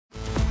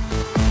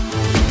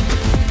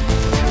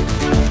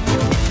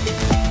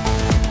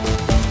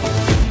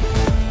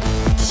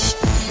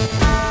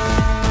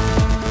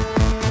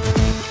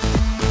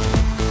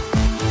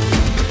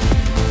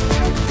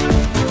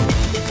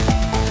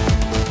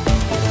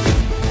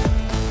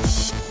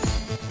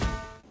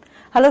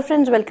Hello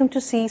friends, welcome to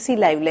CEC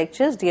Live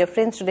Lectures. Dear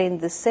friends, today in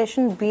this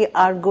session we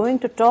are going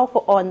to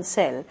talk on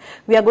cell.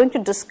 We are going to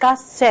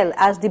discuss cell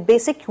as the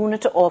basic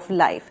unit of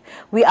life.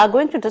 We are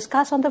going to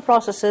discuss on the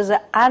processes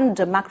and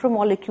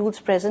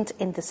macromolecules present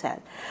in the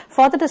cell.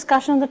 For the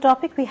discussion on the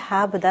topic, we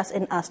have with us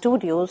in our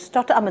studios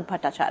Dr. Amit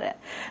Bhattacharya.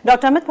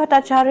 Dr. Amit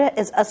Bhattacharya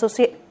is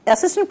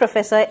Assistant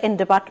Professor in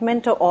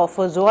Department of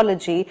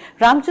Zoology,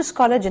 Ramjas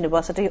College,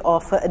 University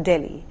of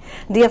Delhi.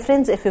 Dear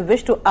friends, if you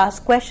wish to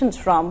ask questions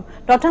from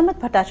Dr. Amit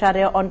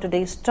Bhattacharya on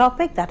today's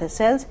topic, that is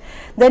cells,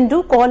 then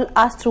do call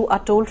us through our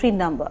toll-free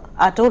number.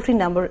 Our toll-free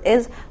number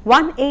is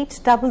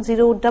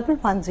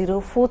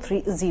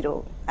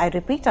 1800110430. I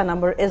repeat, our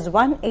number is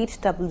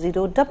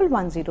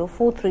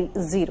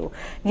 1800110430.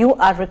 You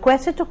are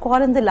requested to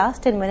call in the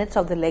last 10 minutes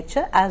of the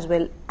lecture, as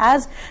well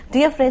as,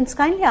 dear friends,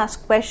 kindly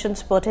ask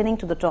questions pertaining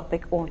to the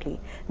topic only.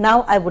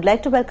 Now, I would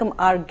like to welcome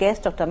our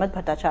guest, Dr. Amit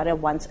Bhattacharya,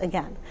 once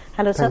again.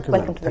 Hello, sir.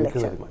 Welcome to the lecture.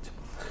 Thank you very much.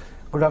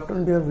 Good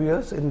afternoon, dear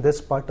viewers. In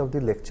this part of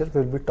the lecture,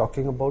 we will be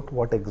talking about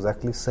what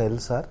exactly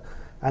cells are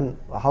and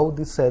how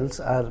the cells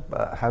are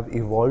have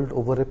evolved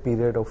over a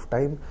period of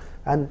time,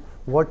 and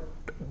what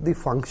the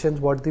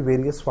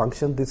various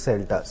functions the cell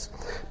does.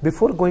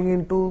 Before going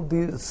into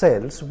the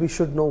cells, we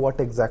should know what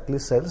exactly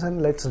cells,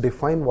 and let's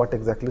define what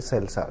exactly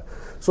cells are.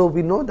 So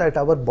we know that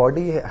our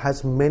body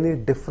has many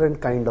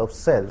different kind of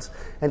cells,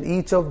 and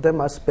each of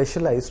them are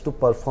specialized to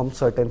perform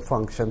certain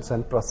functions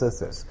and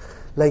processes.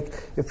 Like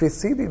if we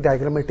see the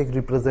diagrammatic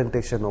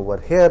representation over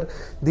here,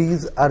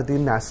 these are the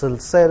nasal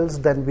cells,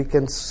 then we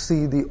can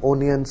see the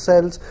onion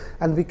cells,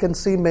 and we can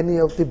see many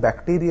of the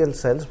bacterial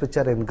cells which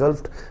are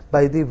engulfed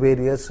by the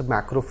various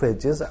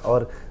macrophages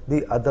or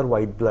the other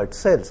white blood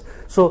cells.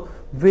 So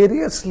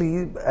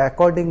variously,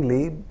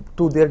 accordingly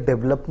to their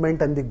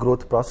development and the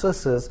growth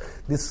processes,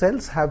 the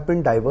cells have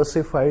been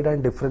diversified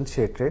and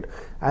differentiated,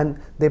 and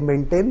they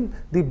maintain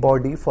the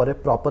body for a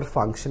proper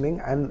functioning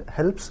and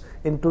helps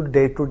into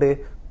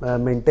day-to-day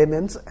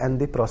maintenance and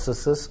the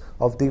processes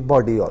of the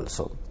body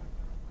also.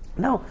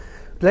 Now,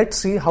 let's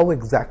see how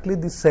exactly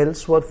the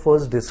cells were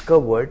first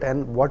discovered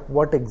and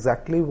what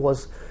exactly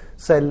was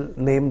cell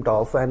named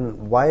of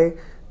and why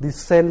the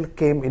cell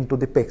came into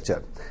the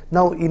picture.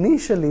 Now,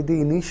 initially, the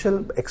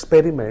initial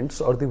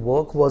experiments or the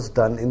work was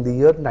done in the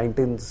year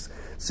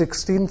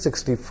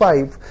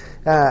 1665.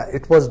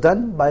 It was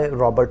done by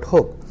Robert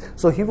Hooke.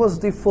 So he was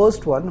the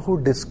first one who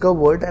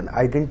discovered and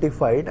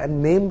identified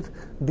and named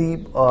the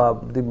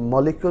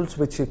molecules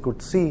which he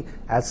could see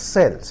as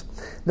cells.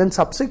 Then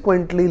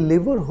subsequently,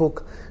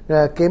 Leeuwenhoek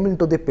came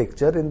into the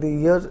picture. In the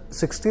year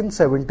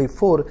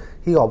 1674,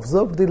 he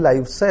observed the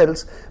live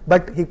cells,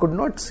 but he could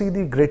not see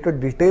the greater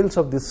details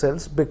of the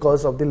cells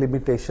because of the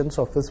limitations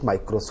of his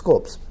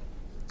microscopes.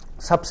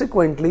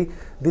 Subsequently,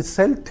 the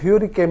cell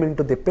theory came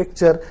into the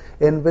picture,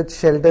 in which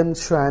Sheldon,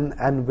 Schwann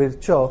and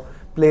Virchow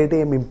played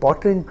an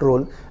important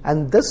role,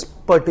 and this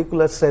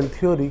particular cell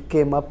theory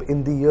came up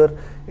in the year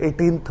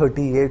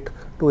 1838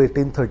 to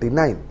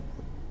 1839.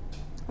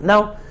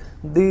 Now,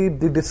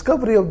 the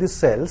discovery of the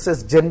cells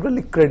is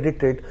generally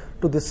credited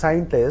to the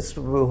scientist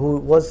who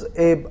was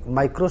a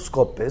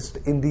microscopist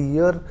in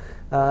the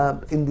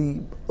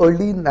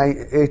early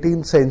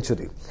 18th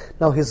century.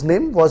 Now, his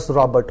name was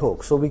Robert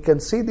Hooke. So we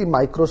can see the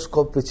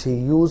microscope which he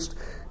used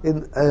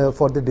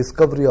for the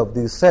discovery of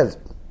these cells.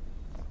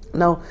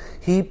 Now,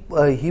 he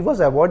was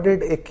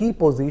awarded a key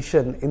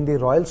position in the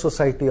Royal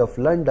Society of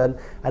London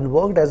and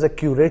worked as a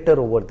curator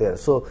over there.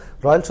 So,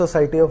 Royal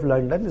Society of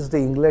London is the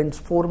England's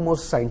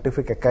foremost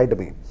scientific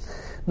academy.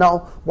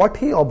 Now, what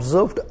he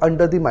observed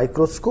under the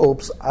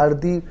microscopes are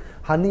the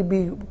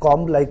honeybee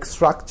comb-like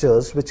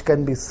structures which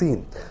can be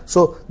seen.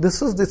 So,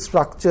 this is the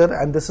structure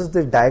and this is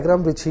the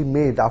diagram which he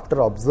made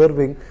after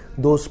observing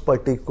those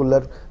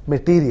particular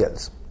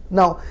materials.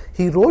 Now,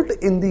 he wrote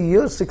in the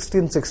year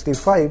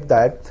 1665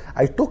 that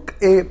I took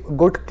a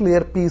good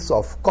clear piece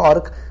of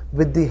cork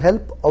with the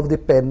help of the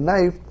pen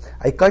knife.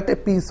 I cut a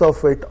piece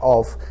of it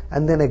off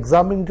and then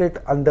examined it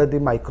under the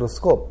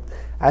microscope.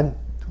 And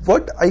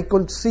what I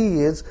could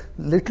see is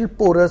little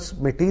porous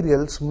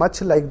materials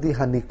much like the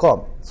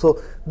honeycomb. So,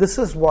 this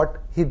is what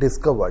he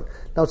discovered.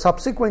 Now,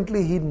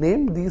 subsequently, he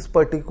named these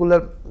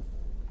particular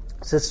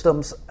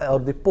systems or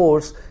the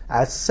pores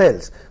as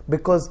cells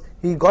because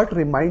he got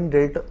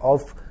reminded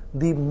of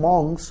the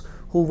monks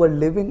who were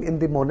living in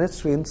the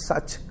monastery in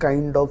such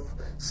kind of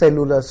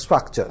cellular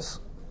structures.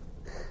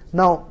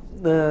 Now,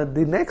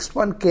 the next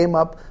one came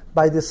up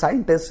by the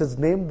scientist. His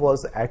name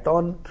was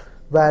Anton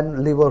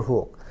van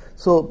Leeuwenhoek.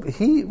 So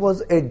he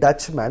was a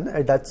Dutchman,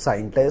 a Dutch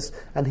scientist,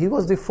 and he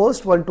was the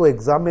first one to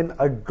examine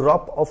a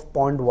drop of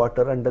pond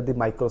water under the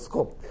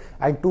microscope.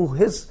 And to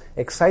his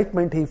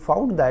excitement, he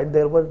found that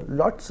there were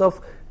lots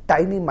of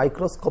tiny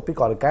microscopic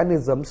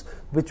organisms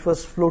which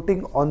was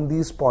floating on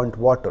these pond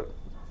water.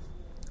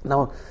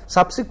 Now,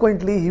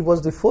 subsequently, he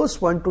was the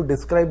first one to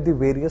describe the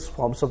various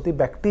forms of the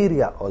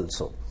bacteria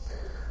also.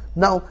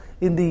 Now,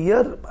 in the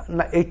year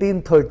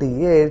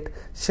 1838,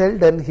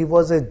 Sheldon, he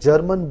was a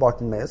German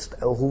botanist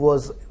who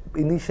was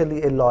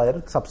initially a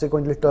lawyer,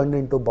 subsequently turned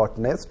into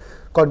botanist,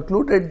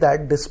 concluded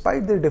that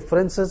despite the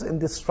differences in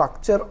the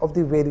structure of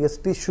the various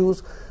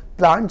tissues,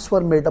 plants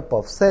were made up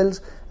of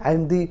cells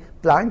and the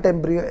plant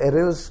embryo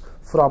arose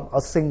from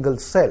a single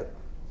cell.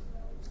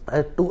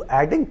 To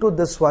adding to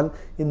this one,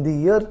 in the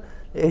year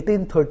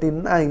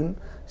 1839,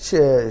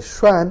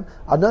 Schwann,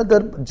 another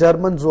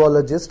German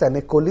zoologist and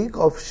a colleague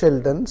of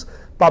Sheldon's,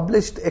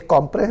 published a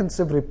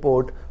comprehensive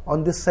report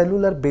on the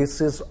cellular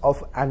basis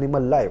of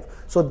animal life.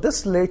 So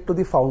this led to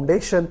the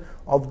foundation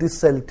of the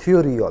cell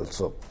theory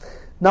also.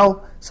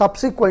 Now,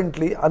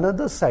 subsequently,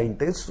 another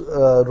scientist,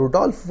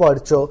 Rudolf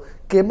Virchow,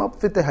 came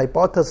up with a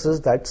hypothesis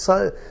that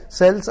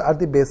cells are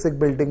the basic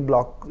building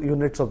block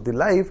units of the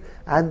life,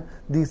 and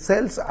the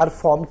cells are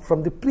formed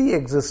from the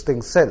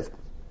pre-existing cells.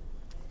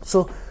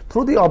 So,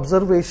 through the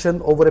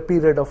observation over a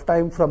period of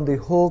time from the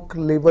Hoek,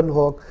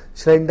 Leeuwenhoek,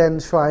 Schleiden,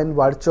 Schwann,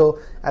 Virchow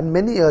and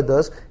many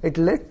others, it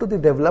led to the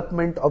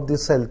development of the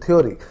cell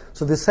theory.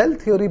 So, the cell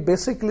theory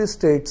basically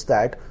states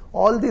that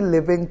all the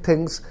living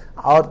things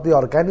or the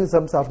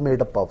organisms are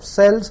made up of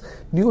cells.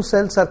 New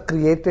cells are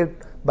created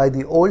by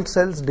the old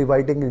cells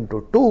dividing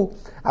into two,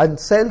 and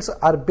cells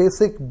are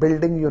basic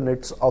building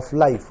units of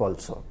life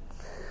also.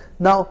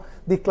 Now,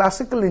 the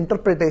classical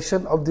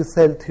interpretation of the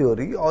cell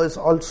theory is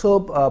also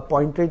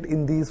pointed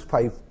in these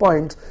 5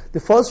 points. The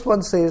first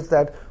one says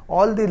that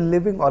all the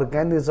living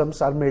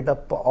organisms are made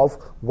up of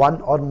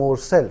one or more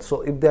cells.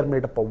 So, if they are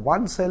made up of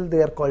one cell,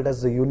 they are called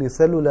as the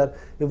unicellular.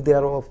 If they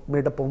are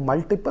made up of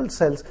multiple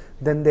cells,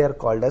 then they are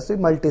called as the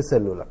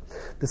multicellular.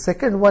 The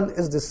second one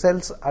is the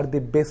cells are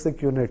the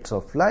basic units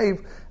of life,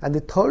 and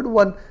the third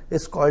one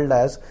is called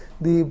as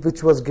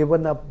which was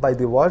given up by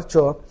the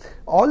Virchow,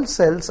 all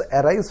cells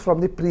arise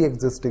from the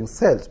pre-existing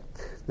cells.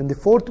 Then the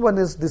fourth one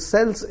is the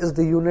cells is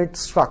the unit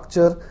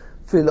structure,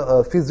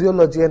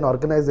 physiology and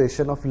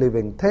organization of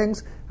living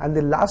things, and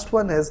the last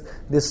one is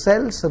the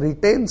cells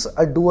retains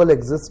a dual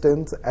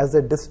existence as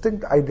a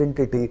distinct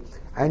identity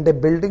and a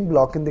building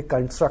block in the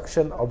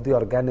construction of the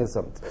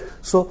organisms.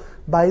 So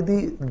by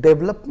the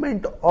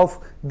development of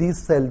the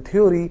cell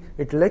theory,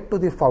 it led to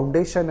the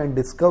foundation and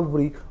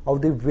discovery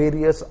of the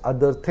various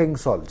other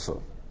things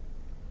also.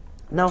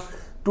 Now,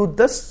 to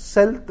this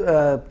cell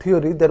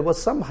theory, there were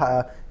some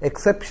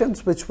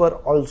exceptions which were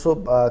also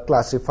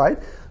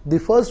classified. The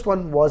first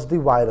one was the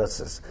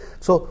viruses.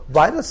 So,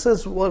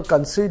 viruses were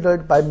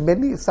considered by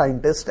many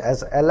scientists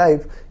as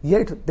alive,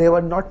 yet they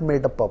were not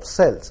made up of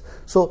cells.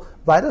 So,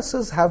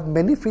 viruses have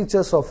many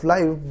features of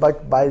life,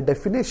 but by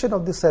definition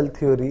of the cell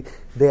theory,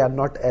 they are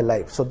not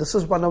alive. So, this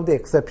is one of the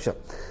exceptions.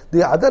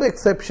 The other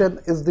exception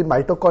is the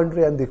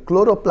mitochondria and the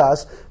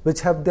chloroplast,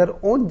 which have their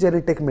own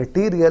genetic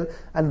material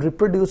and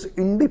reproduce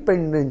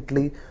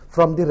independently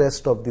from the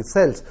rest of the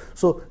cells.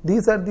 So,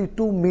 these are the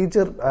two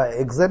major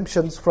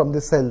exemptions from the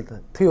cell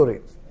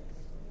theory.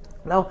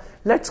 Now,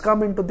 let's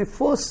come into the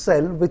first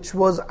cell which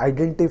was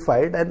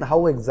identified and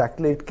how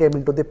exactly it came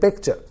into the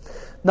picture.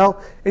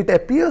 Now, it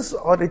appears,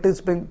 or it is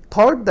being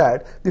thought,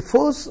 that the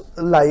first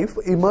life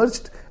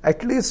emerged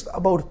at least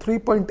about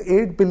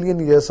 3.8 billion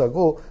years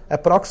ago,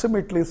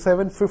 approximately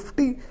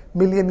 750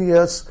 million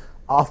years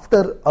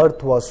after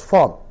Earth was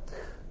formed.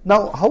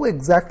 Now, how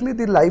exactly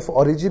the life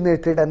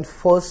originated and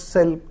first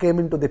cell came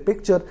into the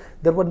picture,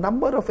 there were a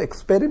number of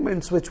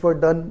experiments which were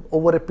done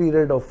over a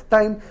period of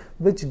time,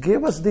 which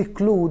gave us the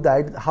clue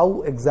that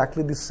how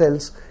exactly the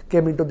cells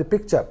came into the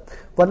picture.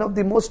 One of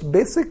the most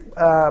basic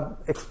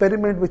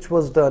experiment which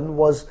was done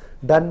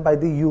by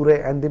the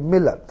Urey and the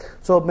Miller.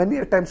 So, many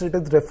times it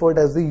is referred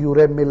as the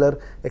Urey-Miller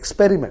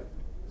experiment.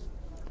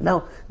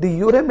 Now, the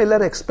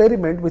Urey-Miller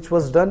experiment, which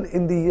was done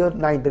in the year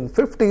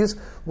 1950s,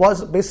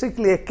 was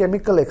basically a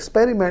chemical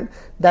experiment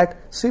that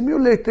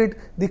simulated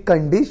the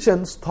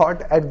conditions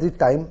thought at the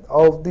time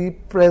of the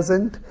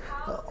present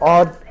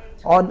or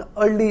on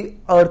early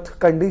Earth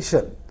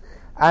condition,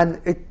 and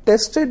it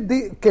tested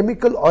the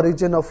chemical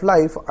origin of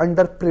life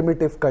under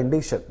primitive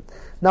condition.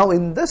 Now,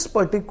 in this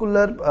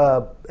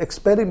particular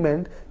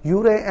experiment,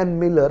 Urey and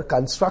Miller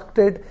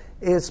constructed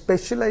a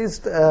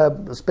specialized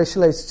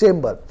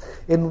chamber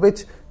in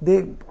which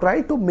they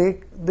try to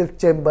make the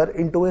chamber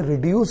into a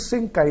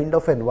reducing kind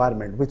of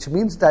environment, which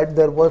means that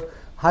there were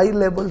high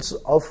levels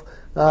of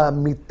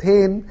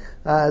methane,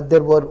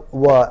 there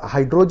were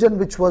hydrogen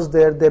which was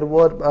there, there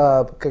were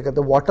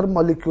the water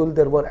molecule,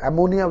 there were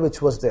ammonia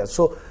which was there.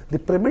 So, the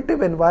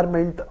primitive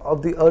environment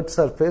of the Earth's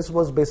surface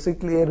was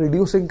basically a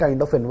reducing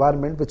kind of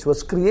environment which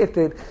was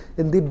created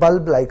in the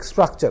bulb-like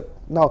structure.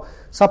 Now,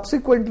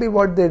 subsequently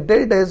what they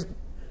did is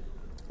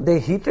they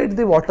heated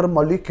the water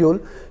molecule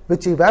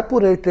which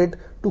evaporated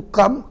to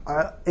come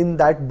in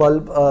that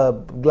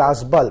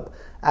glass bulb,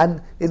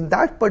 and in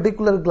that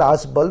particular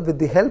glass bulb, with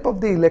the help of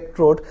the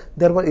electrode,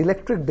 there were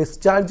electric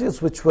discharges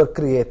which were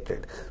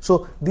created.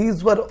 So,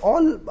 these were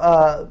all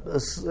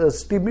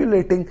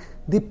stimulating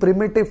the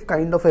primitive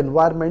kind of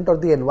environment or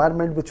the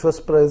environment which was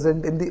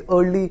present in the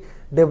early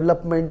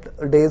development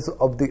days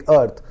of the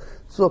Earth.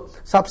 So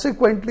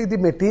subsequently the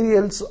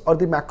materials or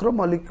the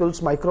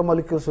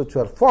micromolecules which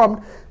were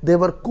formed, they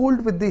were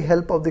cooled with the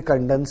help of the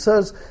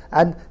condensers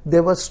and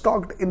they were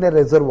stocked in a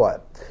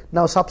reservoir.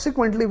 Now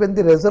subsequently when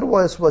the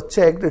reservoirs were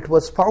checked, it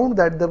was found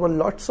that there were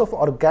lots of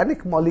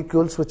organic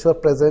molecules which were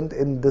present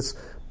in this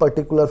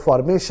particular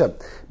formation.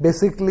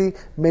 Basically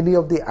many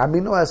of the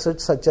amino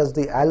acids such as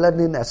the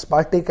alanine,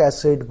 aspartic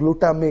acid,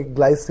 glutamic,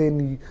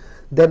 glycine,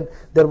 then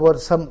there were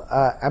some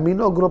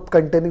amino group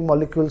containing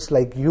molecules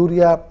like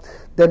urea,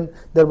 then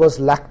there was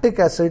lactic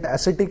acid,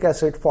 acetic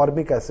acid,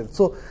 formic acid.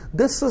 So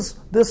this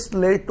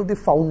led to the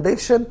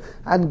foundation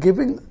and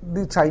giving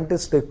the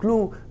scientist a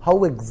clue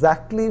how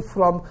exactly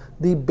from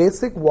the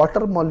basic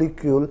water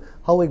molecule,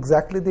 how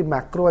exactly the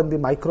macro and the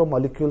micro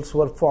molecules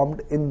were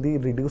formed in the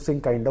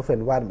reducing kind of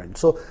environment.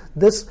 So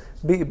this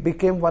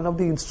became one of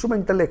the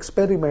instrumental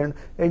experiment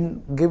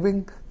in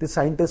giving the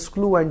scientist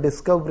clue and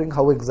discovering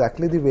how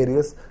exactly the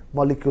various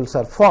molecules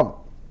are formed.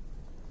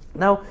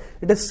 Now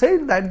it is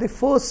said that the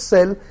first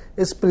cell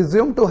is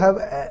presumed to have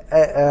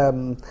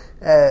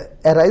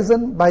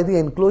arisen by the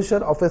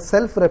enclosure of a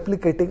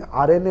self-replicating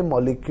RNA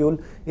molecule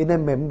in a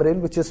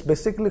membrane which is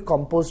basically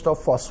composed of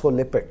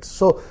phospholipids.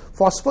 So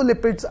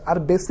phospholipids are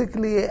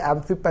basically an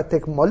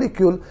amphipathic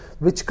molecule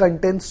which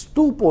contains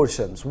two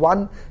portions.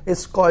 One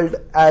is called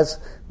as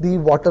the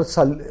water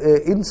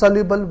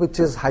insoluble, which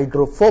is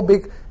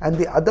hydrophobic, and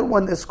the other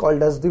one is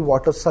called as the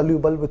water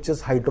soluble, which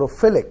is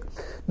hydrophilic.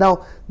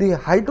 Now the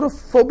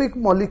hydrophobic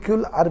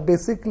molecule are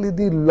basically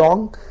the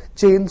long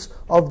chains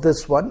of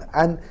this one,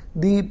 and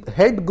the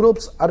head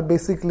groups are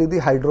basically the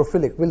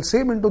hydrophilic. We'll see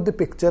into the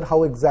picture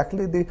how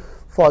exactly the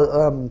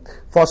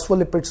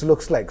phospholipids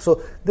looks like.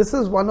 So this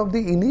is one of the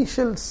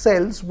initial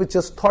cells which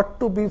is thought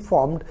to be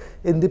formed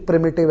in the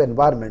primitive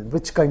environment,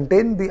 which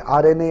contained the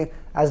RNA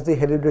as the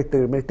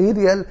hereditary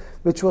material,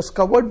 which was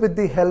covered with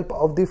the help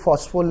of the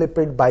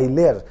phospholipid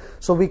bilayer.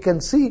 So we can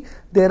see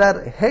there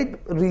are head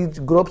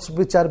groups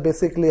which are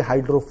basically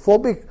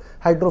hydrophobic,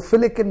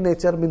 hydrophilic in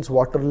nature, means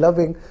water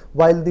loving,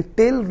 while the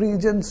tail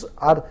regions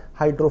are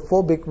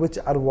hydrophobic, which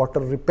are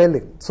water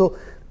repelling. So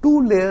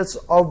two layers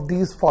of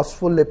these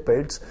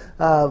phospholipids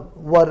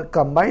were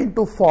combined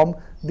to form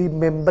the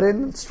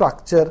membrane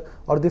structure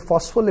or the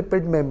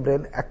phospholipid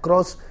membrane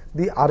across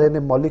the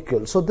RNA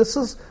molecule. So this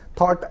is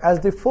thought as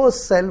the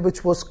first cell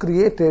which was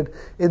created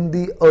in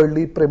the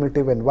early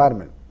primitive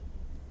environment.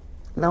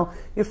 Now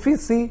if we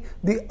see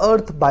the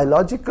earth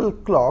biological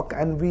clock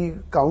and we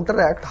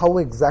counteract how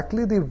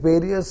exactly the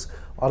various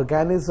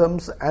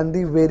organisms and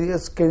the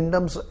various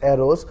kingdoms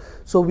arose,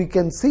 so we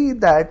can see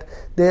that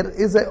there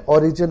is an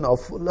origin of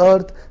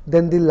earth,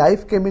 then the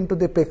life came into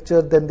the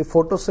picture, then the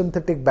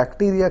photosynthetic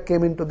bacteria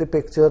came into the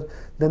picture,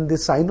 then the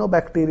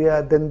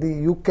cyanobacteria, then the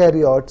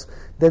eukaryotes,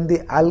 then the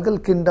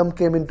algal kingdom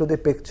came into the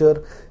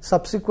picture,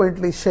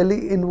 subsequently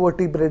shelly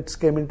invertebrates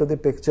came into the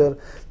picture,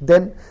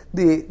 then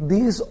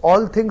these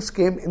all things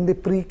came in the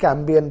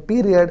Precambrian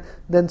period,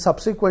 then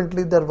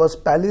subsequently there was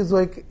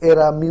Paleozoic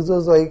era,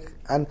 Mesozoic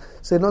and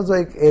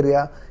Cenozoic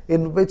area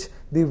in which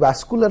the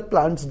vascular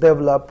plants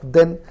developed,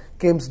 then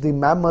came the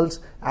mammals,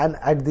 and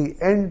at the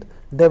end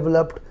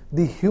developed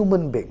the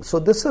human being. So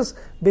this is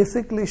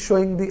basically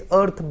showing the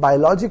earth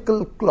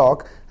biological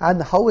clock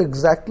and how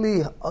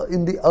exactly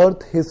in the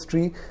earth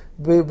history,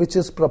 which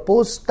is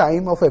proposed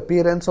time of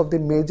appearance of the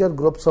major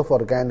groups of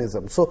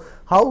organisms. So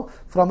how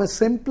from a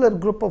simpler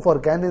group of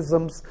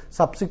organisms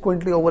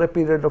subsequently over a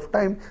period of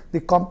time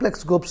the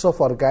complex groups of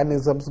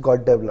organisms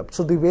got developed.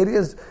 So the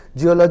various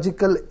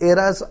geological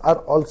eras are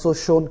also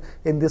shown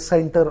in the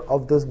center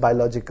of this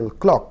biological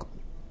clock.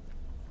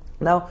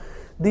 Now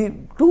the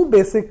two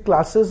basic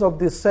classes of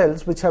these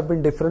cells which have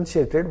been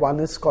differentiated, one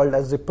is called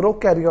as the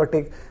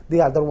prokaryotic, the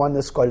other one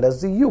is called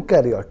as the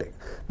eukaryotic.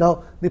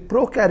 Now the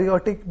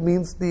prokaryotic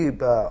means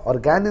the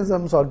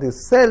organisms or the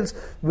cells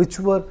which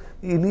were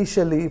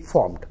initially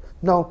formed.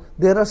 Now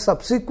there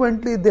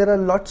are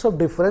lots of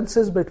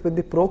differences between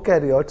the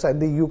prokaryotes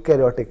and the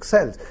eukaryotic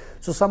cells.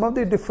 So some of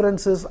the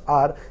differences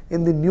are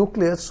in the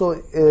nucleus. So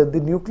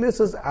the nucleus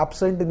is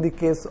absent in the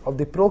case of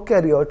the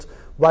prokaryotes,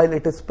 while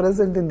it is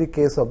present in the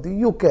case of the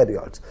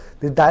eukaryotes.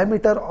 The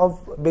diameter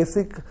of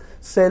basic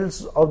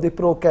cells of the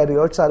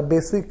prokaryotes are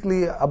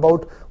basically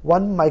about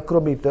 1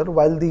 micrometer,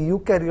 while the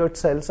eukaryote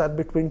cells are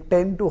between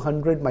 10 to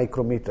 100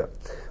 micrometer.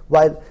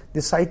 While the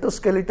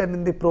cytoskeleton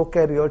in the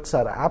prokaryotes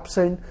are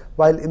absent,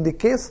 while in the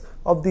case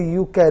of the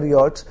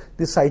eukaryotes,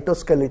 the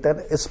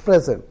cytoskeleton is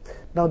present.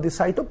 Now the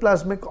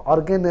cytoplasmic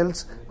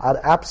organelles are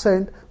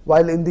absent,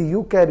 while in the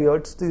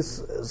eukaryotes,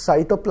 these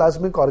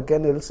cytoplasmic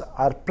organelles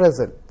are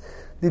present.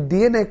 The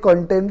DNA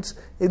contents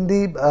in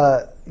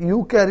the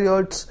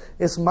eukaryotes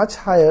is much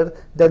higher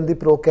than the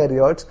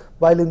prokaryotes,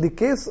 while in the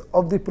case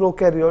of the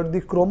prokaryote,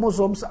 the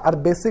chromosomes are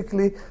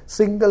basically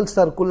single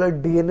circular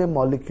DNA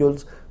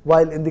molecules,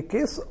 while in the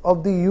case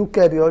of the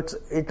eukaryotes,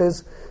 it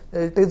is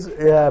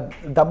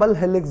double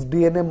helix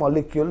DNA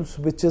molecules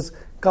which is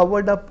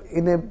covered up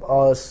in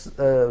a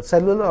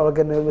cellular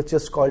organelle which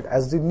is called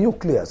as the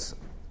nucleus.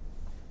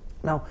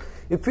 Now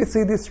if we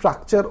see the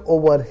structure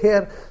over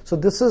here, so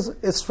this is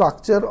a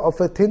structure of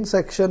a thin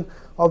section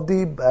of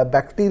the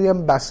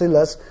bacterium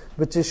bacillus,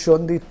 which is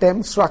shown, the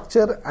stem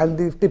structure, and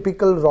the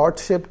typical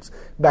rod-shaped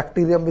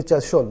bacterium which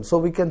are shown. So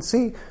we can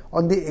see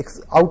on the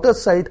outer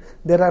side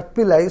there are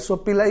pili. So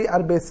pili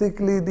are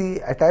basically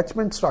the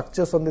attachment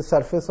structures on the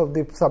surface of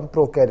some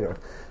prokaryote.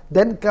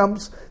 Then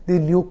comes the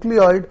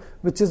nucleoid,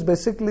 which is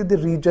basically the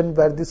region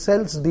where the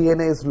cell's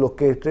DNA is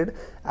located,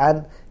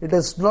 and it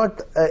is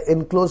not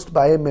enclosed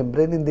by a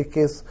membrane in the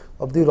case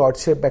of the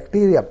rod-shaped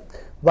bacteria.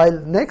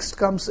 While next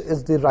comes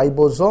is the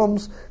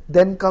ribosomes,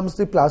 then comes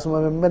the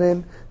plasma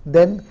membrane,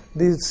 then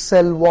the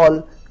cell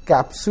wall,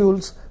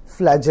 capsules,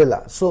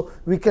 flagella. So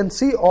we can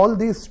see all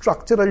these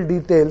structural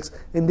details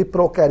in the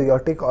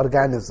prokaryotic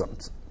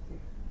organisms.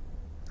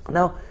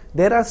 Now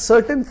there are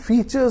certain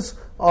features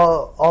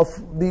of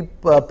the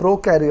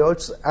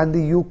prokaryotes and the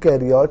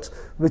eukaryotes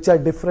which are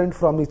different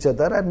from each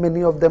other, and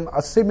many of them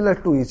are similar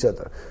to each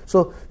other.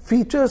 So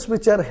features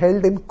which are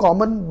held in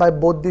common by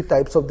both the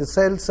types of the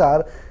cells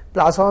are: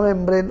 plasma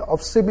membrane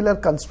of similar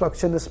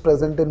construction is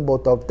present in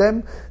both of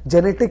them,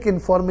 genetic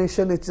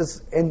information which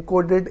is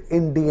encoded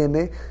in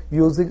DNA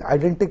using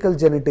identical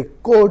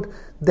genetic code,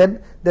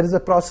 then there is a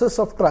process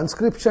of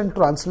transcription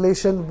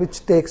translation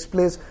which takes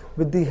place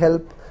with the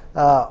help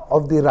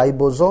of the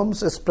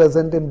ribosomes is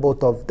present in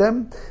both of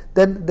them.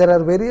 Then there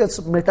are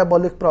various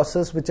metabolic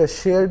processes which are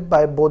shared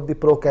by both the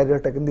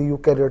prokaryotic and the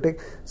eukaryotic,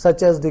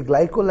 such as the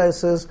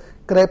glycolysis,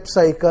 Krebs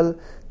cycle.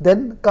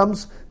 Then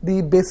comes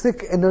the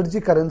basic energy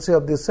currency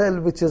of the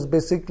cell, which is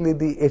basically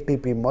the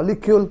ATP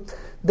molecule.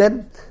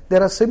 Then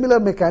there are similar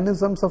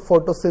mechanisms of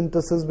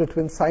photosynthesis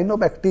between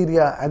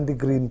cyanobacteria and the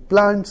green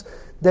plants.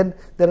 Then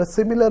there are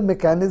similar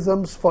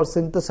mechanisms for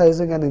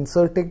synthesizing and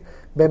inserting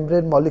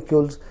membrane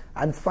molecules.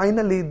 And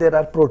finally, there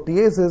are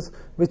proteases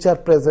which are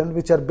present,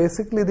 which are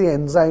basically the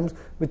enzymes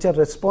which are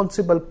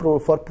responsible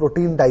for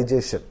protein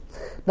digestion.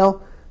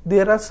 Now,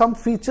 there are some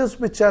features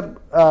which are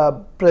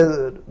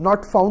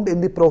not found in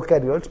the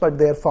prokaryotes, but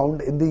they are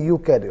found in the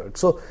eukaryotes.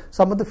 So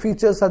some of the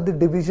features are the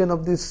division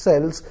of these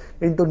cells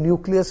into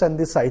nucleus and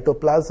the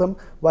cytoplasm,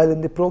 while in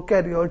the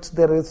prokaryotes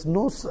there is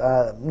no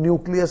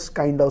nucleus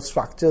kind of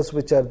structures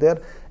which are there.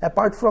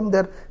 Apart from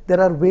there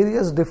are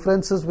various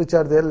differences which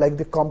are there, like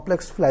the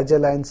complex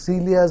flagella and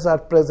cilia are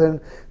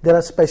present. There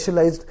are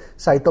specialized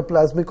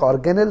cytoplasmic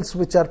organelles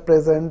which are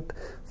present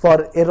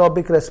for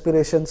aerobic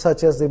respiration,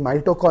 such as the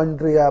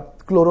mitochondria,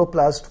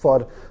 chloroplast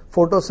for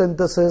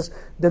photosynthesis.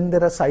 Then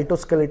there are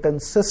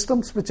cytoskeleton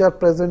systems which are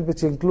present,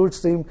 which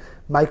includes the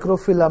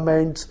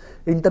microfilaments,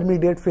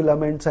 intermediate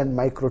filaments, and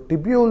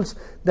microtubules.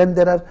 Then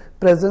there are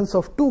presence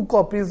of 2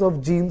 copies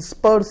of genes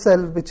per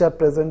cell which are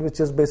present, which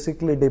is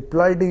basically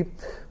diploidy,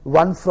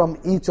 one from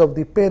each of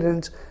the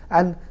parents.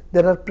 And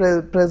there are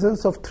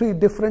presence of 3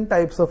 different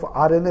types of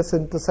RNA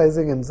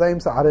synthesizing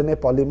enzymes, RNA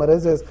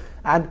polymerases,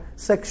 and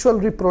sexual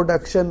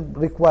reproduction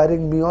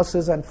requiring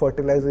meiosis and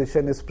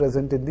fertilization is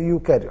present in the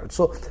eukaryotes.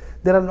 So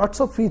there are lots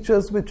of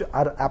features which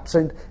are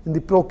absent in the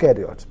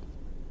prokaryotes.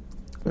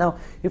 Now,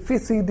 if we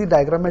see the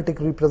diagrammatic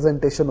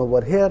representation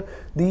over here,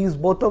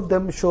 both of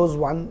them shows,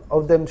 one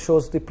of them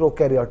shows the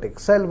prokaryotic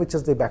cell, which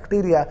is the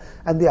bacteria,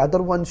 and the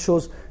other one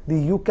shows the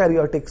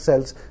eukaryotic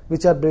cells,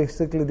 which are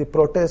basically the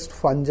protist,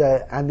 fungi,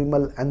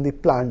 animal, and the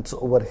plants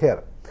over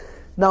here.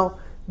 Now,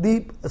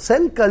 the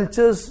cell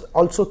cultures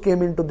also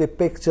came into the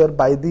picture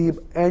by the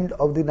end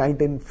of the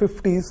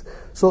 1950s.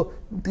 So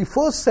the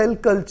first cell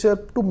culture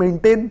to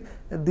maintain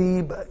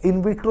the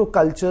in vitro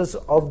cultures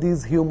of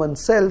these human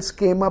cells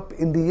came up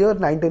in the year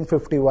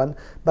 1951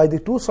 by the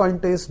 2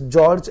 scientists,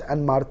 George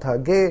and Martha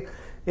Gay,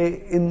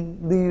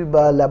 in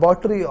the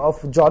laboratory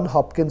of Johns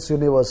Hopkins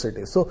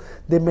University. So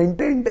they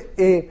maintained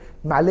a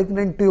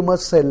malignant tumor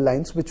cell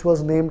lines which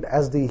was named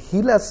as the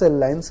HeLa cell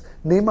lines,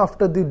 named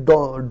after the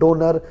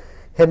donor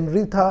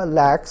Henrietta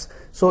Lacks.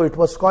 So it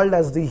was called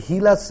as the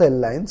HeLa cell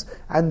lines,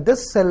 and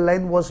this cell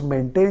line was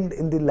maintained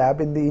in the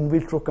lab in the in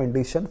vitro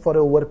condition for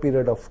over a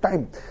period of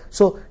time.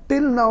 So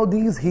till now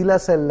these HeLa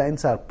cell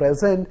lines are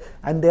present,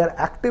 and they are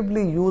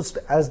actively used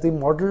as the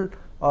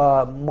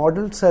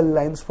model cell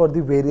lines for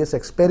the various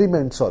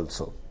experiments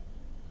also.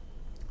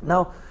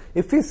 Now,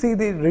 if we see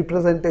the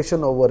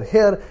representation over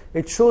here,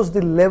 it shows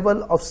the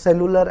level of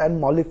cellular and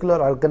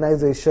molecular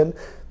organization,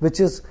 which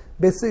is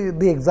basically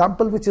the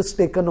example which is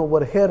taken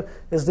over here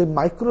is the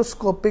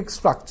microscopic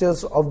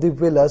structures of the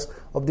villus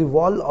of the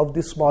wall of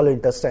the small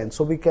intestine.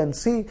 So we can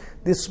see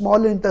the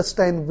small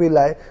intestine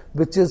villi,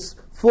 which is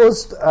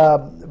first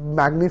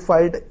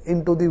magnified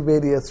into the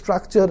various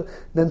structure,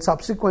 then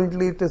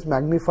subsequently it is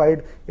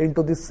magnified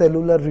into the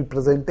cellular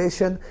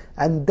representation,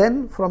 and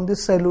then from the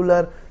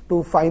cellular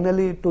to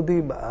finally to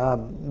the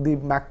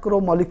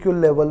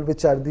macromolecule level,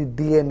 which are the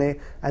DNA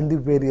and the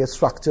various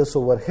structures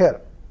over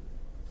here.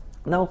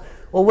 Now,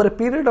 over a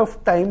period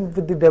of time,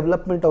 with the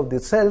development of the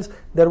cells,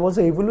 there was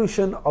an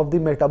evolution of the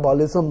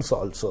metabolisms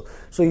also.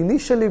 So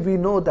initially we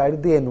know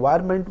that the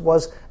environment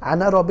was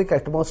anaerobic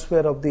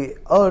atmosphere of the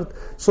earth.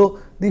 So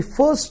the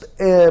first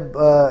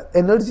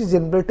energy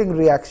generating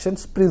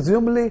reactions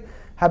presumably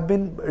have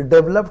been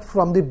developed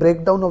from the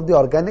breakdown of the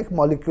organic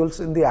molecules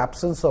in the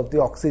absence of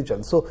the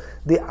oxygen. So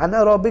the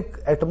anaerobic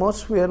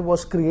atmosphere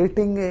was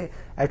creating a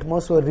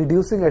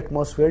reducing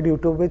atmosphere, due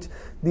to which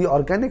the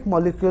organic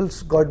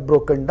molecules got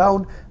broken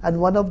down, and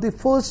one of the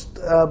first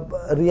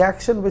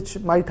reaction which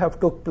might have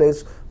took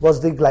place was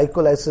the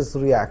glycolysis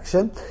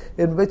reaction,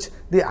 in which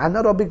the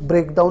anaerobic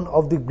breakdown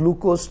of the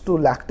glucose to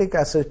lactic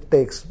acid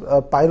takes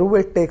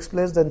pyruvate takes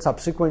place, then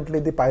subsequently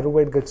the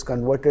pyruvate gets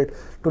converted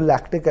to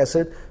lactic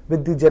acid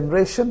with the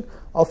generation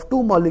of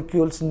two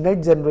molecules,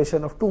 net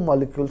generation of two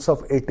molecules of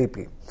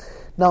ATP.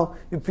 Now,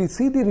 if we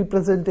see the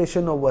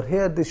representation over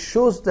here, this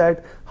shows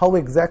that how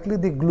exactly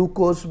the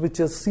glucose, which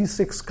is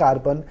C6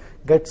 carbon,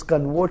 gets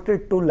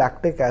converted to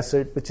lactic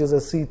acid, which is a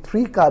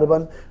C3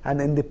 carbon, and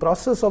in the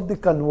process of the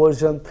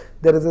conversion,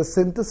 there is a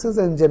synthesis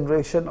and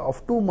generation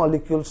of two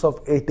molecules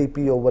of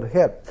ATP over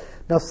here.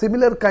 Now,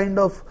 similar kind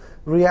of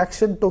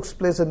reaction took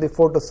place in the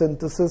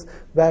photosynthesis,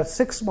 where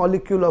 6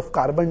 molecule of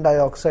carbon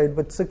dioxide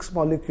with 6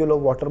 molecule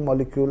of water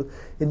molecule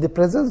in the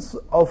presence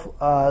of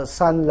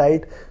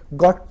sunlight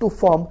got to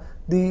form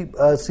the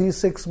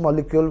C6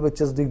 molecule,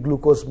 which is the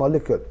glucose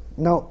molecule.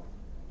 Now,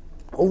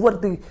 over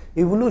the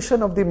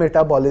evolution of the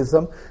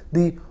metabolism,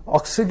 the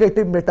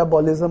oxidative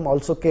metabolism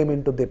also came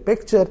into the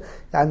picture,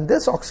 and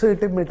this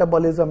oxidative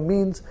metabolism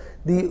means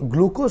the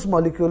glucose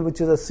molecule, which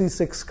is a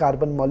C6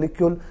 carbon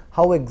molecule,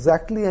 how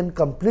exactly and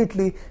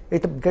completely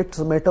it gets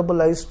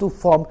metabolized to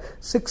form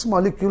 6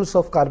 molecules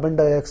of carbon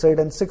dioxide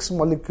and 6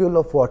 molecules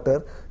of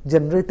water,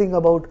 generating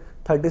about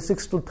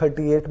 36 to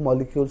 38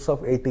 molecules of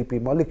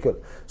ATP molecule.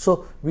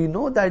 So we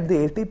know that the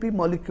ATP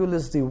molecule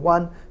is the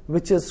one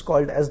which is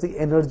called as the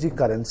energy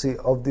currency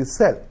of the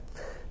cell.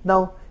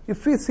 Now,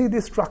 if we see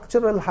the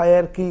structural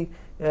hierarchy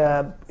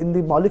in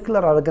the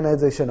molecular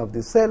organization of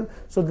the cell,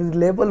 so the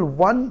level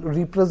 1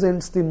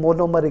 represents the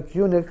monomeric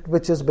unit,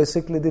 which is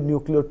basically the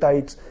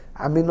nucleotides,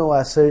 amino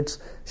acids,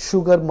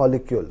 sugar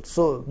molecules.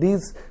 So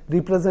these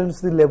represents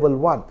the level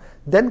 1.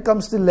 Then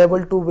comes the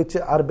level 2, which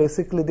are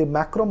basically the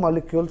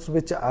macromolecules,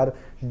 which are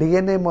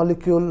DNA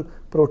molecule,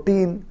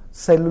 protein,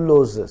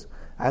 celluloses.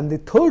 And the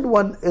third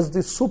one is the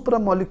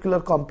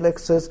supramolecular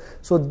complexes.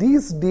 So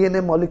these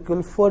DNA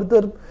molecules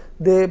further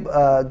they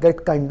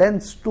get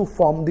condensed to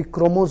form the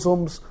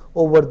chromosomes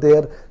over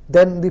there.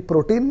 Then the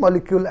protein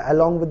molecule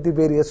along with the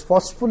various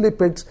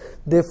phospholipids,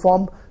 they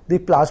form the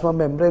plasma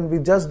membrane. We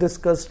just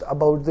discussed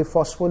about the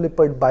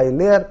phospholipid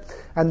bilayer,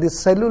 and the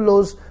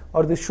cellulose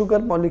or the sugar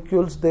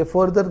molecules, they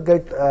further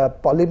get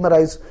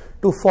polymerized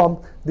to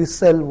form the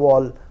cell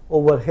wall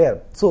over here.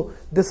 So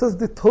this is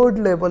the third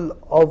level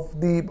of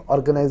the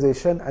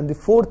organization, and the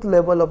fourth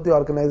level of the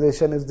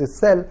organization is the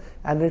cell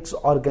and its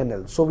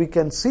organelle. So we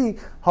can see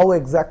how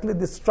exactly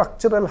the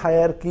structural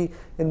hierarchy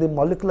in the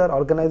molecular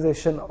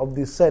organization of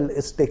the cell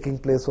is taking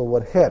place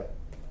over here.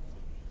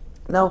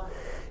 Now,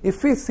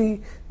 if we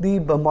see the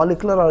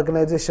molecular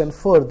organization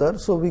further,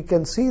 so we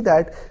can see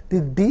that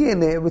the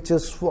DNA, which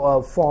is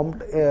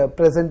formed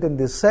present in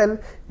the cell,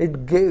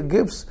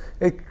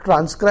 it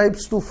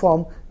transcribes to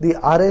form the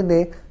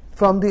RNA.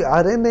 From the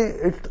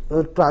RNA,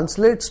 it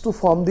translates to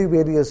form the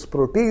various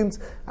proteins,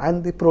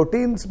 and the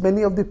proteins,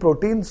 many of the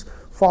proteins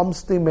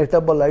forms the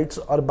metabolites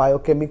or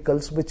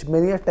biochemicals, which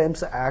many a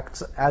times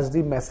acts as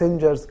the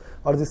messengers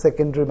or the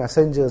secondary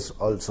messengers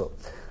also.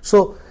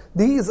 So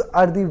these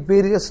are the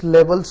various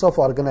levels of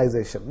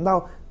organization.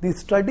 Now, the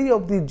study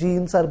of the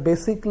genes are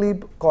basically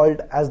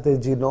called as the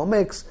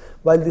genomics,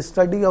 while the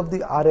study of the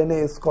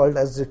RNA is called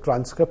as the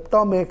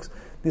transcriptomics.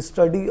 The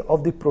study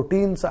of the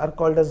proteins are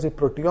called as the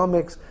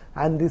proteomics,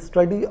 and the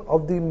study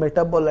of the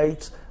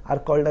metabolites are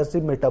called as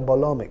the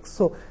metabolomics.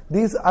 So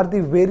these are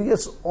the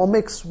various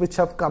omics which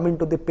have come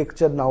into the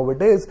picture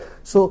nowadays.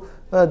 So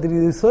the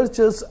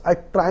researchers are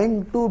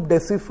trying to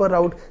decipher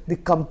out the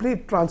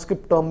complete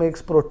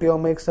transcriptomics,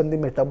 proteomics, and the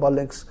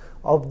metabolics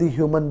of the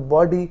human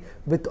body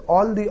with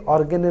all the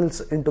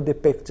organelles into the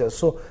picture.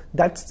 So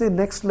that's the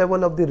next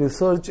level of the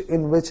research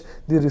in which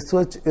the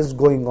research is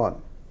going on.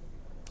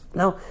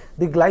 Now,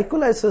 the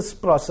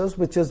glycolysis process,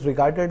 which is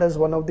regarded as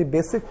one of the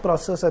basic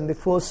process and the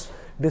first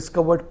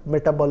discovered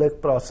metabolic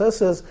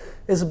processes,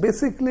 is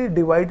basically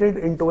divided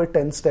into a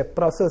 10-step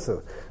process.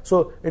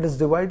 So it is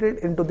divided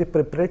into the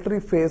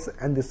preparatory phase,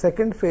 and the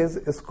second phase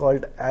is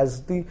called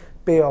as the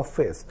payoff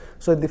phase.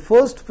 So in the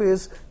first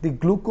phase, the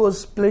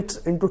glucose splits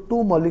into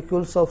two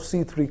molecules of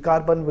C3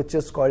 carbon, which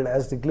is called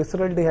as the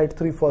glyceraldehyde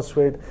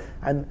 3-phosphate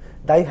and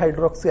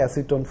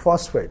dihydroxyacetone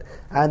phosphate.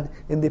 And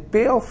in the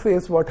payoff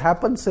phase, what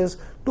happens is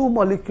two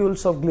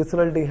molecules of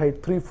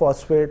glyceraldehyde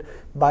 3-phosphate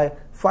by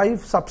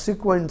 5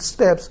 subsequent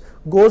steps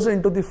goes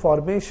into the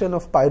formation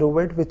of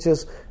pyruvate, which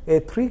is a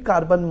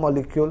 3-carbon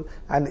molecule,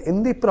 and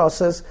in the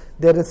process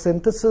there is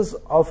synthesis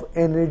of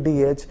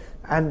NADH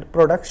and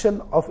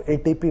production of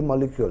ATP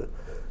molecule.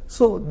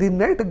 So the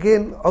net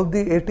gain of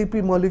the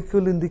ATP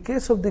molecule in the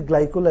case of the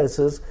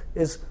glycolysis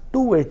is 2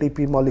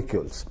 ATP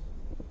molecules.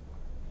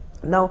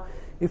 Now,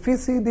 if we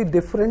see the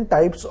different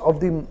types of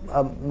the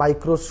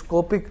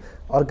microscopic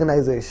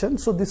organization.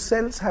 So the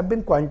cells have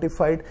been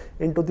quantified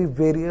into the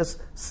various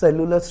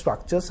cellular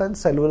structures and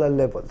cellular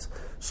levels.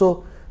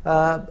 So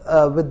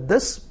with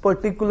this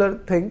particular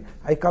thing,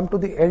 I come to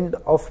the end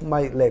of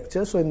my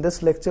lecture. So in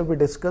this lecture, we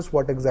discuss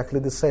what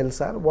exactly the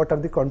cells are, what are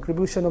the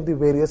contribution of the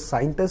various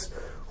scientists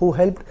who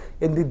helped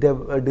in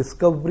the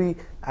discovery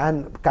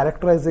and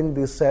characterizing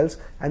these cells,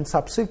 and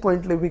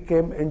subsequently we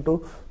came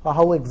into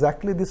how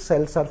exactly these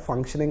cells are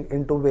functioning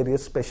into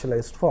various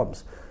specialized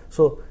forms.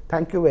 So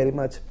thank you very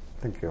much.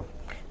 Thank you.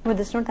 With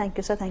this note, thank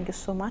you, sir. Thank you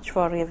so much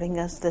for giving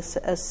us this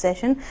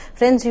session.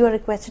 Friends, you are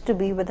requested to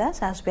be with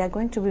us as we are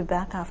going to be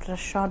back after a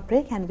short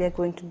break and we are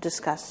going to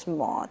discuss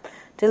more.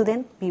 Till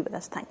then, be with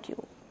us. Thank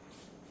you.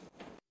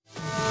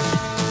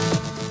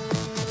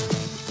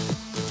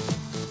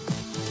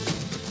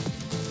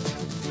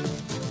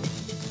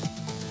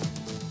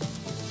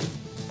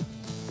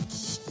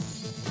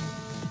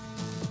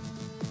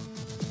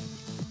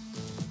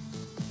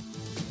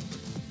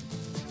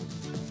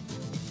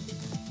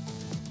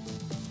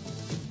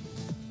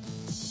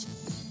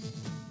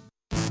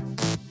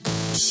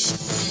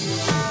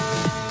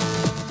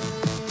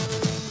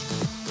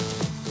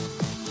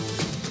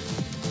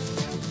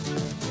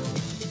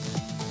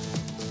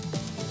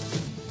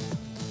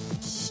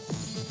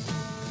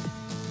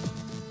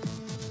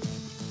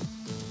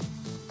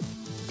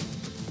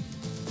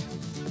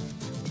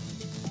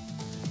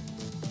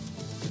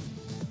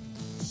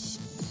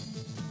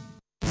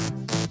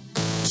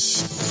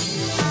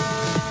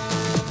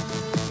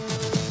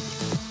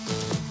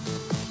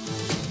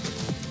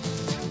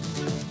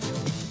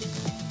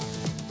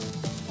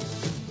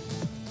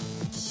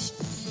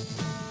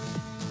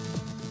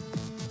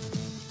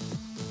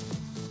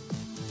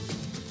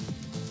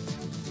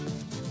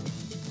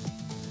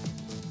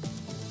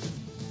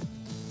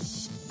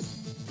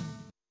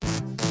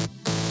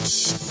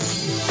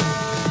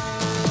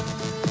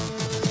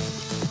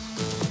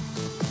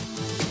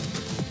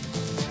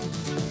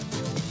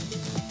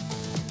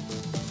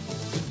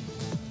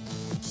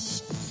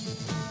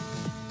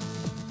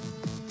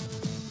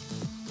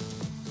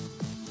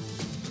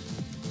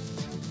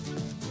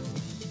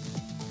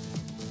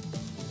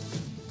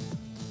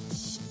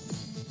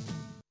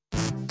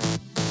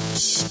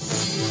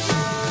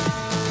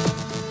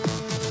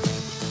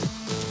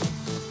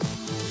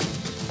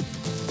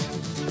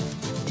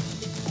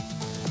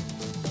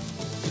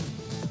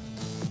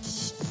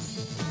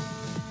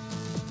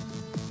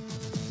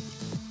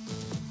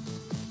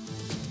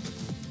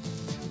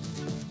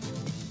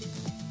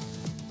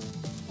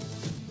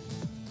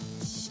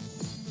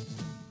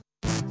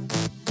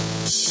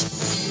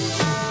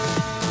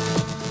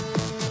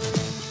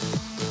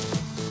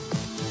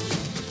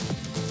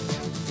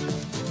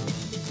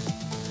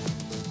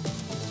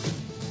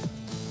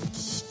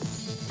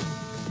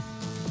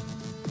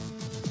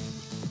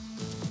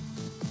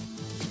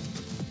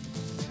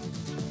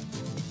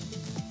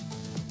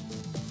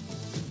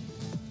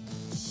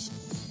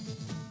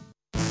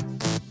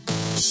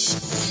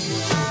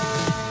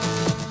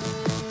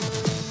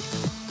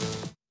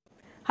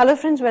 Hello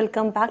friends,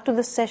 welcome back to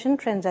this session.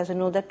 Friends, as you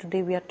know that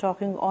today we are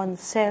talking on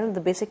cell, the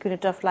basic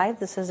unit of life.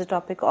 This is the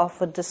topic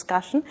of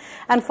discussion,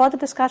 and for the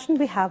discussion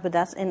we have with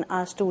us in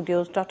our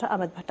studios Dr.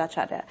 Amit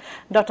Bhattacharya.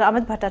 Dr.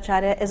 Amit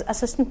Bhattacharya is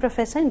Assistant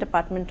Professor in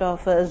Department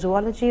of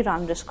Zoology,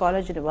 Ramdas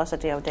College,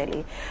 University of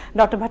Delhi.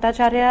 Dr.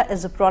 Bhattacharya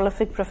is a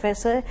prolific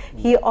professor.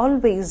 He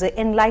always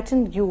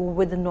enlightened you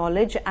with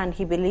knowledge, and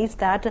he believes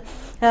that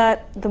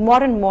the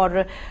more and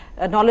more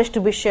knowledge to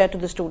be shared to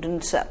the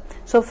students.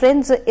 So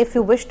friends, if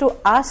you wish to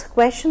ask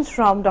questions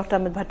from Dr.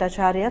 Amit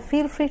Bhattacharya,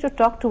 feel free to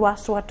talk to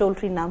us to our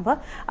toll-free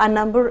number. Our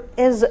number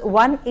is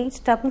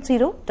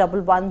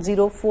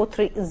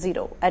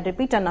 1800-110-430. I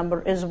repeat, our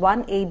number is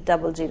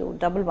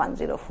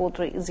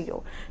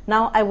 1800-110-430.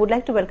 Now, I would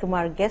like to welcome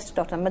our guest,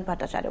 Dr. Amit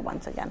Bhattacharya,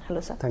 once again.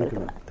 Hello, sir.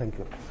 Welcome back. Thank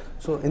you.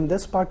 So, in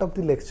this part of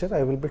the lecture,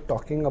 I will be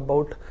talking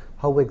about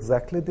how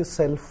exactly the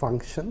cell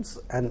functions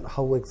and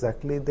how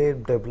exactly they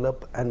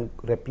develop and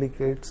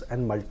replicates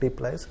and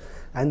multiplies,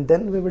 and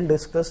then we will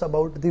discuss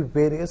about the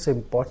various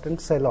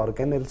important cell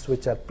organelles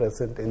which are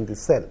present in the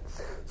cell.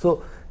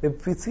 So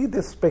if we see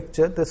this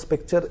picture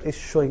is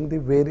showing the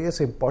various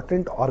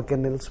important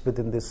organelles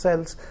within the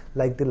cells,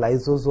 like the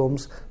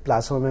lysosomes,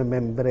 plasma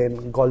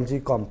membrane,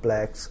 Golgi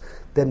complex,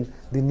 then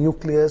the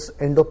nucleus,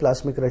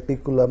 endoplasmic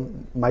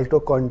reticulum,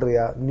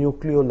 mitochondria,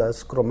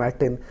 nucleolus,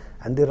 chromatin,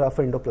 and the rough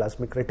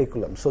endoplasmic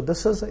reticulum. So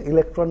this is an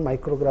electron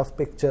micrograph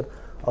picture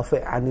of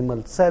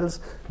animal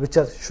cells which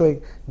are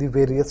showing the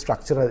various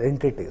structural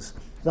entities.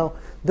 Now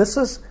this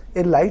is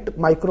a light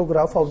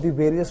micrograph of the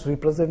various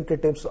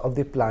representatives of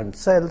the plant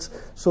cells.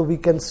 So we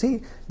can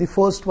see the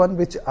first one,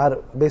 which are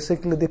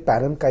basically the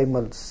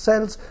parenchymal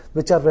cells,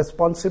 which are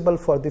responsible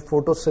for the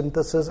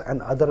photosynthesis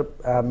and other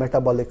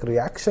metabolic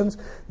reactions.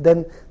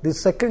 Then the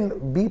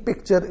second B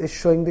picture is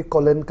showing the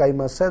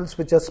collenchyma cells,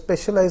 which are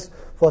specialized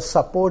for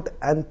support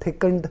and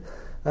thickened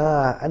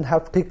and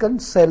have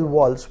thickened cell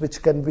walls, which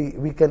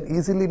we can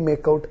easily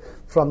make out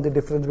from the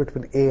difference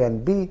between A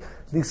and B.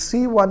 The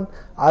C1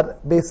 are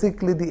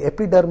basically the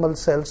epidermal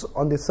cells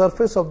on the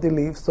surface of the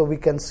leaf, so we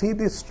can see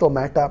the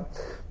stomata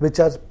which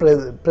are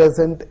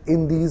present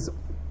in these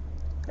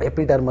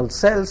epidermal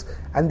cells,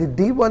 and the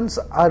D1s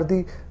are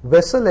the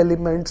vessel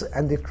elements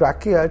and the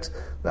tracheids,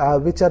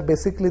 which are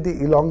basically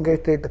the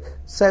elongated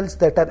cells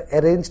that are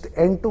arranged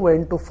end to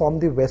end to form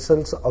the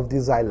vessels of the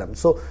xylem.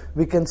 So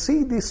we can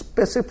see the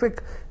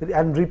specific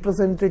and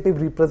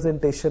representative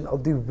representation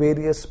of the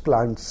various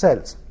plant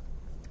cells.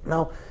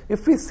 Now,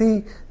 if we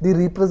see the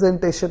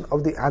representation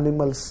of the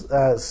animal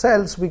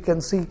cells, we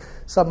can see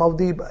some of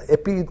the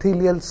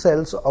epithelial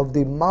cells of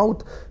the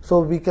mouth. So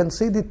we can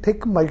see the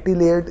thick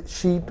multilayered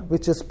sheet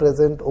which is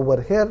present over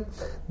here.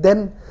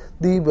 Then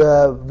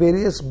the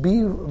various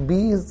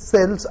B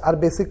cells are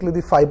basically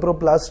the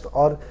fibroblast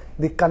or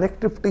the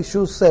connective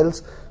tissue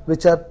cells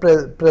which are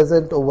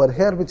present over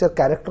here, which are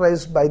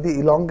characterized by the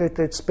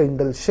elongated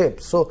spindle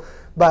shape. So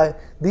by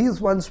these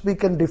ones we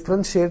can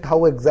differentiate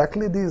how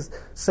exactly these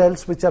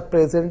cells which are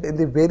present in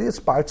the various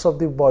parts of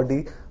the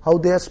body, how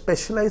they are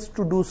specialized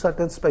to do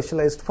certain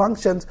specialized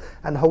functions,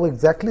 and how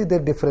exactly they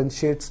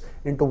differentiates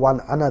into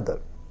one another.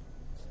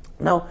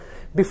 Now,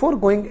 before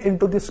going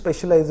into the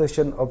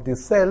specialization of the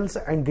cells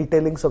and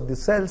detailings of the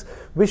cells,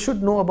 we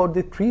should know about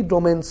the three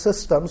domain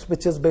systems,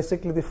 which is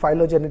basically the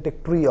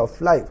phylogenetic tree of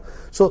life.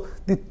 So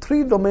the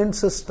three domain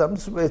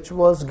systems which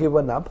was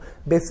given up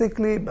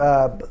basically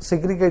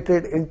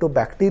segregated into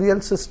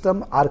bacterial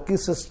system, archaea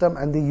system,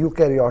 and the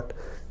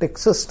eukaryotic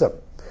system.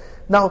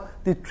 Now,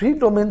 the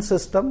three-domain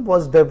system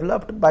was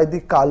developed by the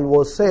Carl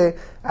Woese,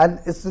 and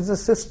it is a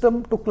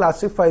system to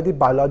classify the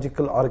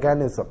biological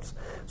organisms.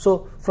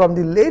 So, from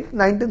the late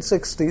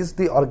 1960s,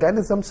 the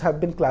organisms have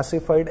been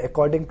classified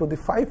according to the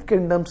 5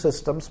 kingdom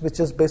systems, which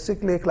is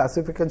basically a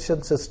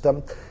classification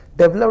system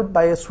developed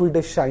by a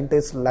Swedish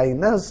scientist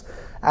Linus,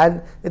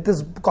 and it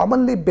is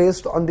commonly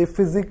based on the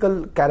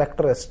physical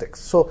characteristics.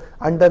 So,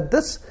 under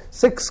this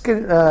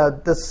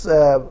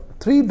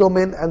 3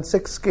 domain and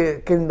 6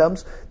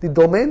 kingdoms, the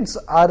domains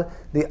are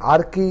the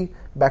archaea,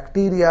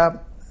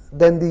 bacteria,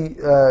 then the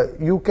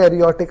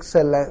eukaryotic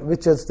cell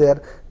which is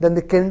there. Then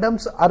the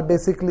kingdoms are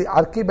basically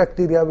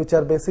archaebacteria, which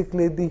are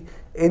basically the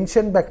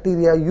ancient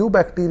bacteria,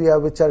 eubacteria,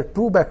 which are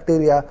true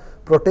bacteria,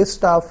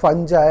 protista,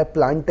 fungi,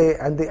 plantae,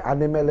 and the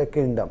animal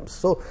kingdoms.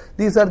 So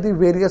these are the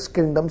various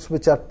kingdoms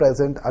which are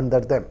present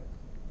under them.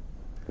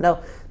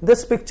 Now,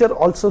 this picture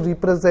also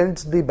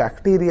represents the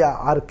bacteria,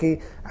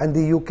 archaea, and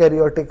the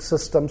eukaryotic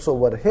systems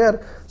over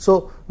here.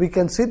 So we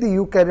can see the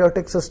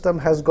eukaryotic system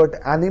has got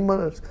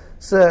animals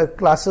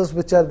classes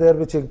which are there,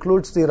 which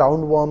includes the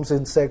roundworms,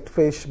 insect,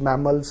 fish,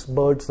 mammals,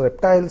 birds,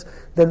 reptiles,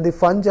 then the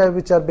fungi,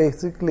 which are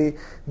basically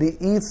the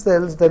yeast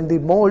cells, then the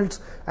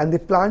molds, and the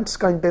plants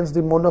contains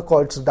the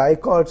monocots,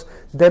 dicots,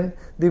 then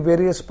the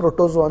various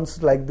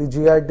protozoans like the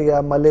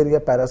giardia, malaria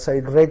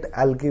parasite, red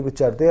algae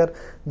which are there,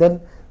 then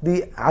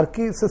the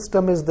archaea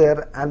system is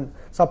there, and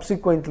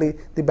subsequently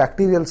the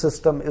bacterial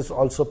system is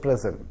also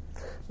present.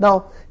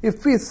 Now,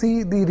 if we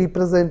see the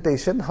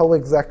representation, how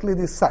exactly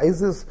the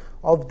sizes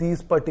of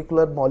these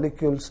particular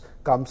molecules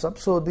comes up.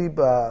 So,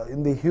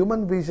 in the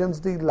human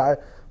visions,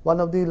 one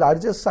of the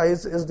largest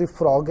size is the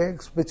frog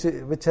eggs,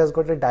 which has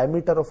got a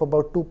diameter of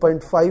about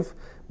 2.5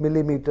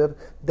 millimeter.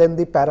 Then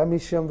the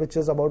paramecium, which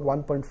is about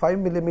 1.5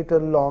 millimeter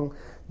long.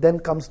 Then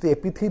comes the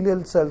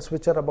epithelial cells,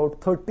 which are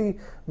about 30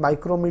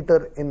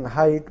 micrometer in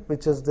height,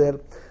 which is there.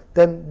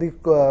 Then the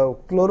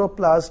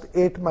chloroplast,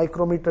 8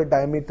 micrometer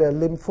diameter,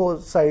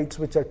 lymphocytes,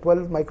 which are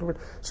 12 micrometer.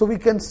 So we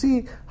can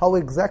see how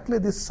exactly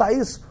the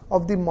size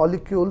of the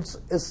molecules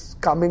is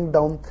coming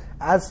down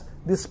as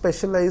the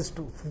specialized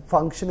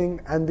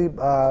functioning and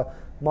the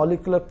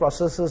molecular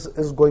processes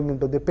is going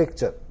into the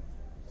picture.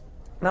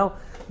 Now,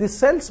 the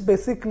cells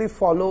basically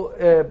follow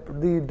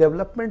the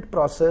development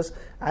process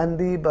and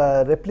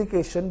the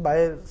replication by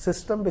a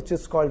system which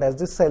is called as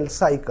the cell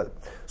cycle.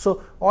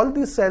 So, all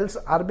these cells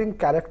are being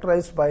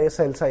characterized by a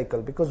cell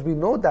cycle, because we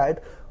know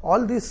that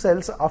all these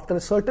cells, after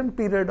a certain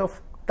period of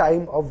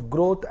time of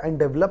growth and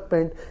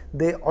development,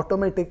 they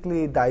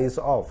automatically dies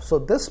off. So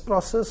this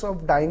process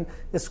of dying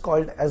is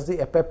called as the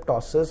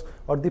apoptosis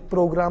or the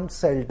programmed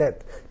cell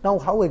death. Now,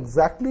 how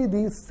exactly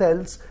these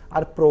cells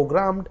are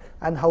programmed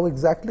and how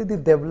exactly the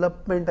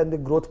development and the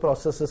growth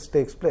processes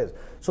takes place.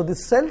 So the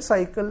cell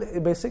cycle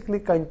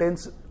basically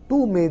contains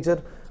two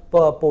major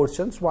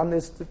portions. One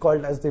is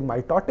called as the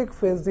mitotic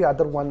phase, the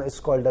other one is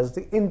called as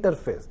the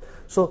interphase.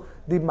 So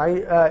the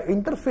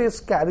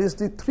interphase carries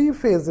the three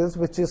phases,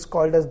 which is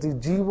called as the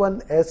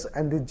G1S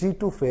and the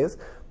G2 phase,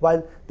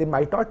 while the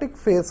mitotic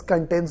phase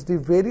contains the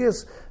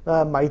various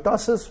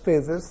mitosis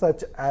phases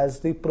such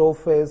as the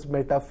prophase,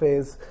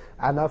 metaphase,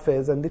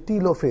 anaphase, and the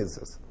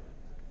telophases.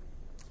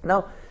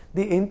 Now,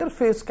 the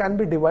interphase can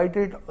be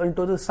divided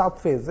into the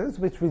subphases,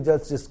 which we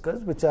just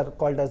discussed, which are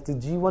called as the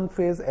G1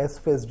 phase, S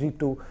phase,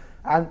 G2,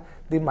 and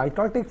the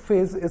mitotic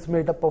phase is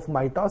made up of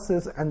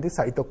mitosis and the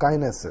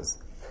cytokinesis.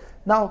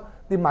 Now,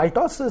 the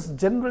mitosis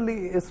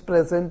generally is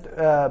present,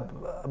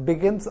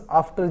 begins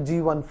after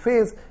G1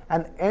 phase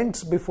and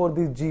ends before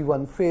the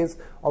G1 phase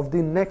of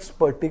the next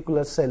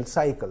particular cell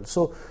cycle.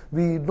 So,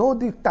 we know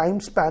the time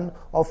span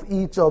of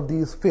each of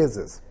these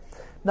phases.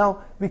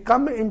 Now, we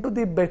come into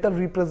the better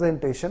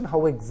representation,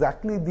 how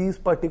exactly these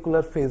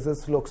particular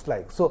phases looks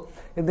like. So,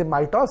 in the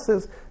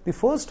mitosis, the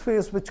first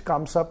phase which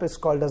comes up is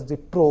called as the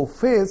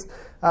prophase,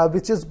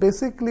 which is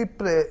basically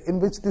in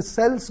which the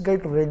cells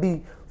get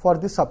ready for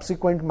the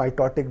subsequent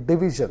mitotic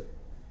division.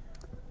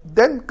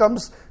 Then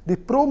comes the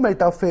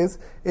pro-metaphase,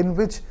 in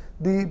which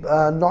the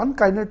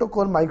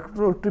non-kinetochore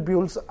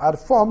microtubules are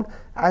formed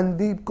and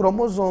the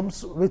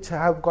chromosomes which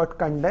have got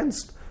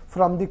condensed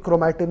from the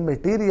chromatin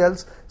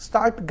materials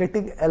start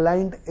getting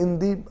aligned in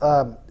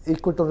the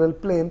equatorial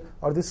plane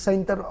or the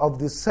center of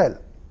the cell.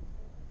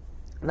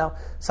 Now,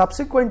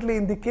 subsequently,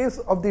 in the case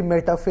of the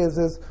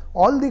metaphases,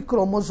 all the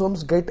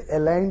chromosomes get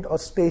aligned or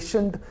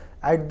stationed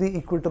at the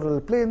equatorial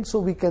plane. So,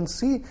 we can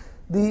see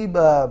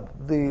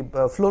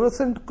the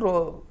fluorescent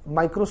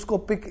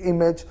microscopic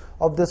image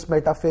of this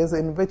metaphase,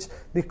 in which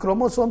the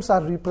chromosomes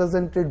are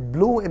represented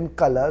blue in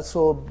color.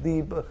 So,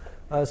 the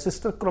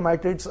sister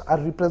chromatids are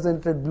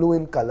represented blue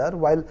in color,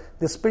 while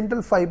the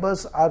spindle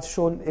fibers are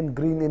shown in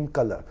green in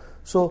color.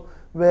 So,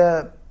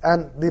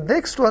 and the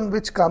next one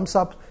which comes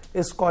up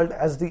is called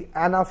as the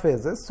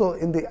anaphases. So,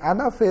 in the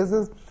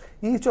anaphases,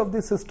 each of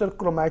the sister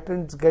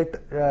chromatids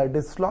get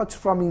dislodged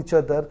from each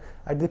other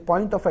at the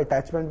point of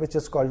attachment, which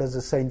is called as the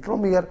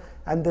centromere,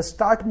 and they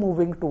start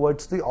moving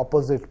towards the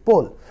opposite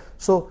pole.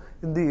 So,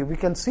 we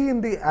can see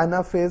in the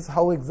anaphase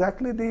how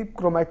exactly the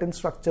chromatin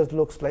structure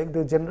looks like.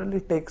 They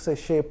generally takes a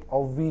shape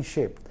of V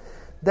shape.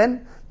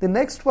 Then the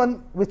next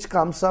one which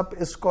comes up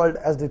is called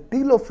as the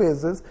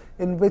telophases,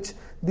 in which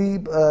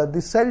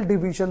the cell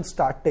division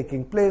start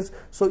taking place.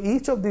 So,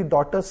 each of the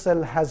daughter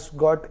cell has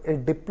got a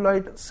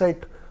diploid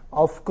set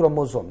of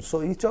chromosomes.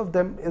 So, each of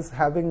them is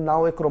having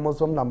now a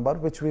chromosome number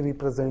which we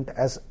represent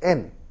as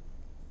N.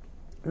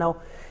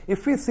 Now,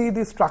 if we see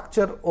the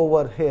structure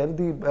over here,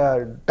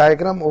 the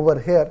diagram over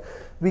here,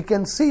 we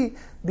can see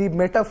the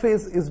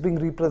metaphase is being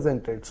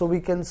represented. So, we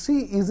can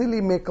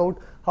easily make out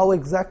how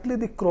exactly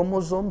the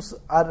chromosomes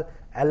are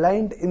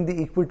aligned in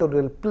the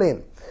equatorial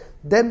plane.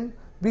 Then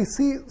we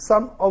see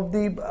some of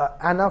the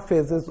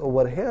anaphases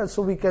over here.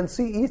 So, we can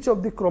see each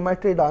of the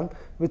chromatidon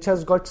which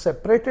has got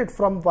separated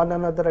from one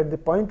another at the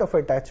point of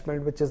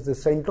attachment, which is the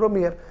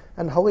centromere,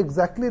 and how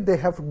exactly they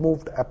have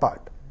moved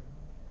apart.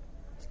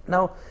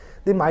 Now,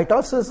 the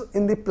mitosis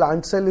in the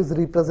plant cell is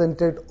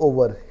represented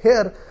over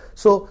here.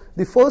 So,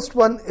 the first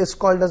one is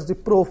called as the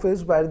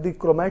prophase, where the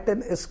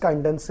chromatin is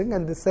condensing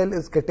and the cell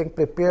is getting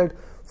prepared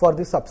for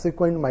the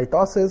subsequent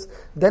mitosis.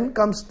 Then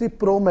comes the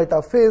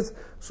pro-metaphase.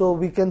 So,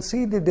 we can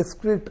see the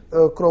discrete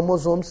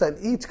chromosomes, and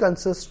each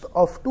consists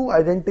of two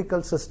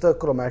identical sister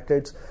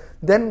chromatids.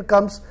 Then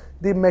comes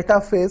the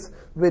metaphase,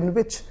 in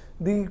which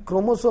the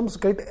chromosomes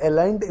get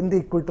aligned in the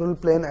equatorial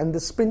plane and the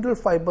spindle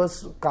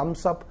fibers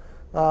comes up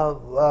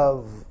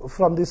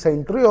from the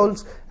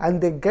centrioles, and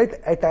they get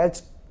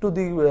attached to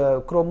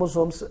the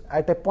chromosomes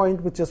at a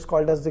point which is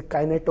called as the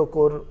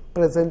kinetochore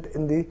present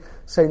in the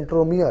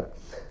centromere.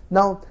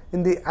 Now,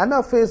 in the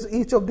anaphase,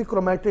 each of the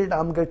chromatid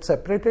arm gets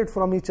separated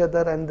from each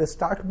other and they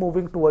start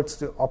moving towards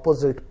the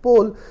opposite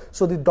pole.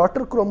 So, the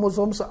daughter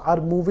chromosomes are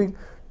moving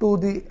to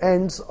the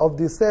ends of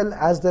the cell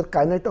as their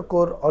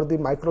kinetochore or the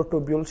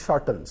microtubule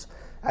shortens.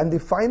 And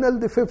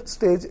the fifth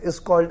stage is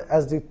called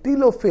as the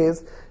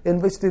telophase,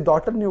 in which the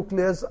daughter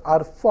nucleus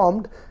are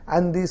formed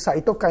and the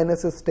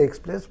cytokinesis takes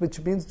place,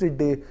 which means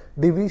the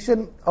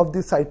division of the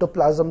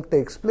cytoplasm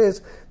takes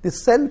place. The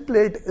cell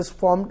plate is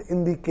formed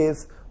in the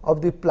case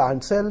of the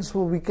plant cells.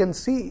 So, we can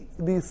see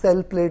the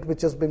cell plate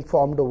which has been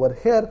formed over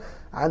here,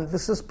 and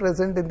this is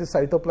present in the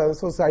cytoplasm.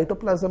 So,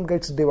 cytoplasm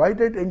gets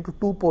divided into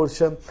two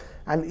portions,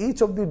 and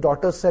each of the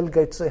daughter cell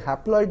gets a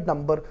haploid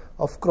number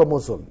of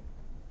chromosome.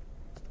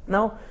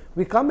 Now,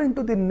 we come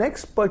into the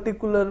next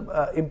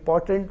particular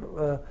important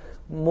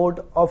mode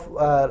of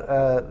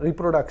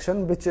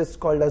reproduction, which is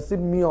called as the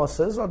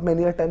meiosis, or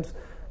many a times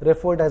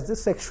referred as the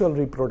sexual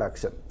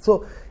reproduction.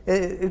 So,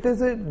 it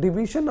is a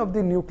division of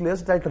the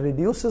nucleus that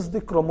reduces the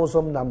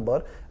chromosome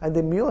number, and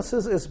the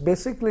meiosis is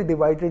basically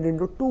divided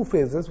into two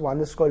phases.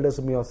 One is called as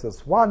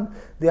meiosis 1,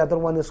 the other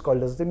one is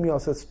called as the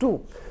meiosis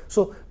 2.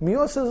 So,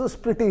 meiosis is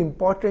pretty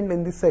important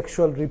in the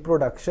sexual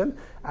reproduction,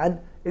 and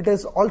it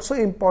is also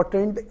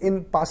important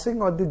in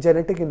passing on the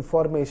genetic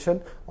information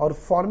or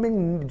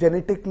forming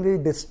genetically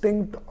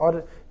distinct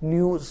or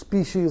new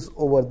species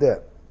over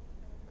there.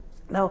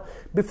 Now,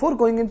 before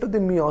going into the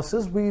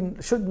meiosis,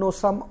 we should know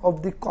some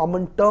of the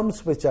common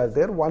terms which are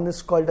there. One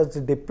is called as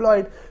the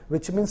diploid,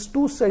 which means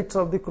two sets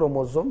of the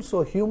chromosomes.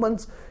 So,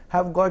 humans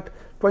have got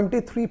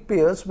 23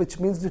 pairs, which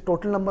means the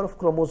total number of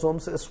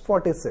chromosomes is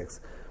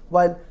 46.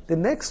 while the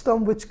next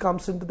term which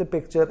comes into the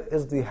picture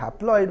is the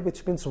haploid,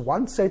 which means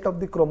one set of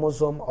the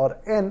chromosome or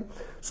N.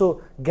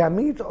 So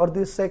gamete or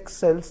the sex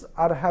cells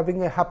are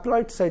having a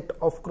haploid set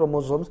of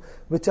chromosomes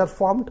which are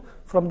formed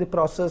from the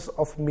process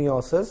of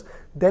meiosis.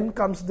 Then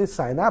comes the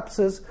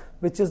synapses,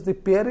 which is the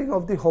pairing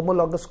of the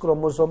homologous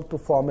chromosome to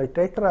form a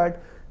tetrad,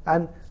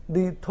 and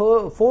the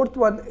fourth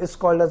one is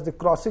called as the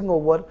crossing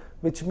over,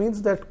 which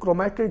means that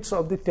chromatids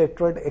of the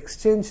tetrad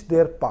exchange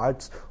their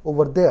parts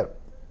over there.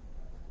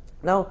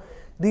 Now,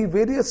 the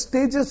various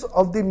stages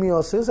of the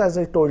meiosis, as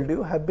I told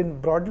you, have been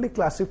broadly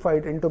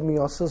classified into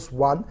meiosis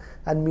 1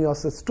 and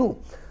meiosis 2.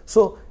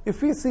 So,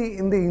 if we see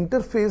in the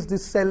interphase, the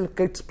cell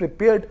gets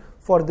prepared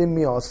for the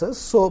meiosis.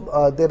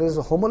 So, there is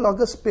a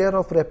homologous pair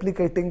of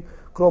replicating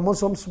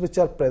chromosomes which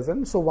are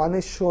present. So, one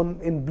is shown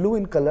in blue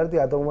in color, the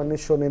other one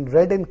is shown in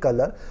red in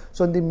color.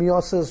 So, in the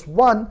meiosis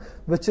 1,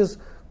 which is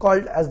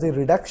called as the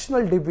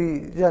reductional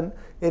division,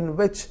 in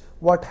which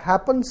what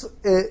happens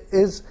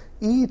is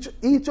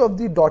each of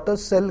the daughter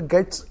cell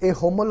gets a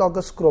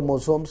homologous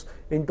chromosomes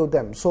into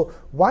them. So,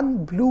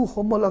 one blue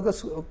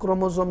homologous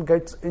chromosome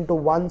gets into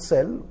one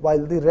cell,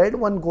 while the red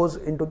one goes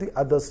into the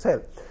other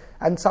cell.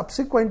 And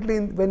subsequently,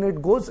 when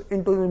it goes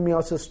into the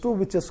meiosis 2,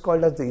 which is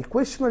called as the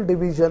equational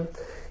division,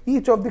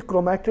 each of the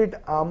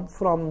chromatid arm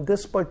from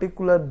this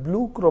particular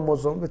blue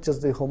chromosome, which is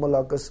the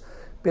homologous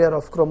pair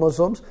of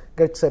chromosomes,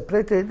 gets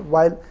separated,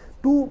 while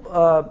two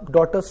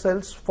daughter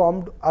cells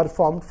are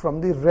formed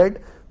from the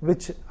red,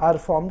 which are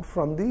formed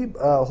from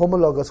the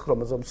homologous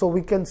chromosome. So,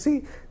 we can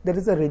see there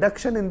is a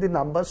reduction in the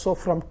number. So,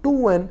 from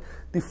 2n,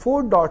 the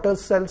 4 daughter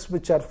cells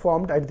which are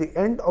formed at the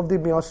end of the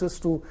meiosis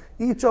 2,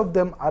 each of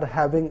them are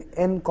having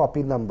n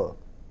copy number.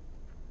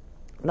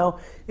 Now,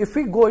 if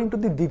we go into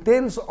the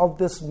details of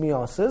this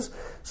meiosis,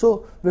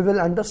 so we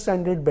will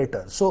understand it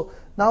better. So,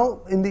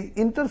 now in the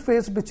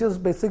interphase, which is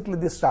basically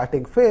the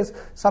starting phase,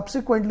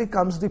 subsequently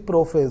comes the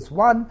prophase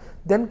 1,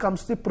 then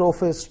comes the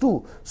prophase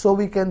 2. So,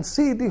 we can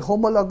see the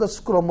homologous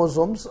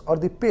chromosomes or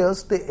the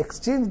pairs, they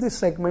exchange the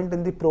segment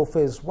in the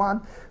prophase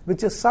 1,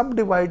 which is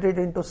subdivided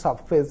into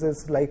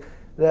subphases like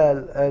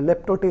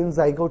leptotin,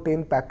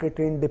 zygotin,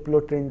 packaging,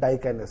 diplotin,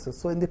 dikinesis.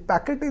 So, in the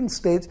packaging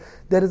stage,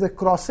 there is a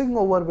crossing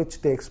over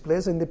which takes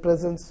place in the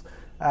presence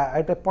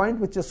at a point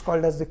which is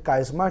called as the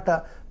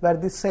chiasmata, where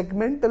the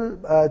segmental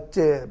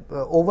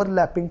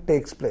overlapping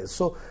takes place.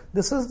 So,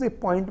 this is the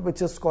point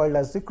which is called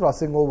as the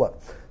crossing over.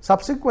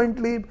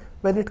 Subsequently,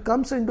 when it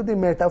comes into the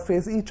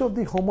metaphase, each of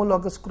the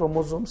homologous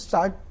chromosomes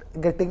start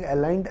getting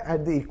aligned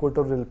at the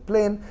equatorial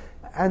plane,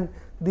 and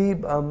the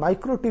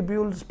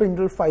microtubule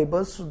spindle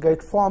fibers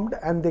get formed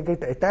and they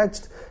get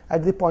attached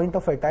at the point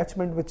of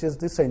attachment, which is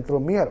the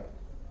centromere.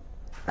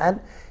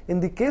 And in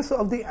the case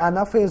of the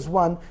anaphase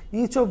 1,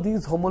 each of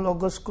these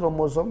homologous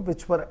chromosomes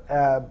which were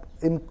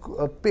in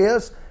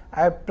pairs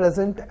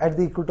present at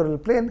the equatorial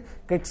plane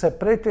get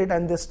separated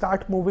and they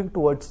start moving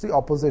towards the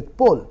opposite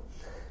pole.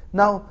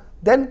 Now,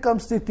 then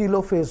comes the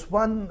telophase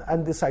 1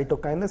 and the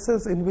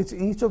cytokinesis, in which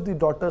each of the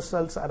daughter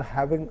cells are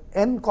having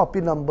n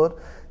copy number.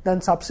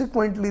 Then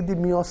subsequently the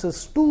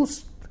meiosis 2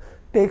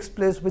 takes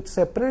place, which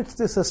separates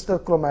the sister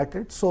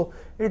chromatids. So,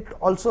 it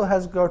also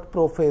has got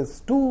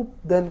prophase 2,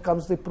 then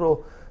comes the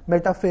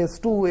metaphase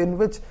 2, in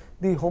which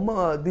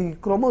the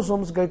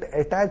chromosomes get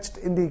attached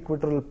in the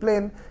equatorial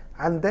plane,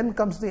 and then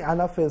comes the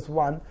anaphase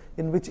 1,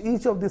 in which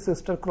each of the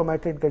sister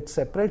chromatid gets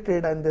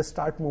separated and they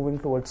start moving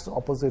towards the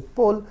opposite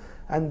pole,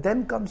 and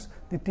then comes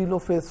the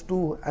telophase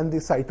 2 and the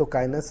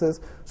cytokinesis.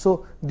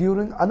 So,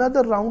 during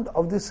another round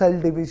of the cell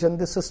division,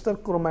 the sister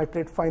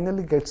chromatid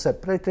finally gets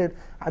separated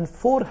and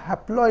 4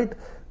 haploid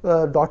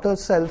daughter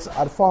cells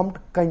are formed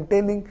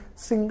containing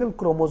single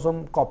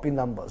chromosome copy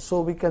number.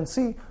 So, we can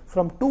see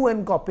from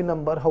 2n copy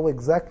number how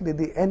exactly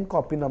the n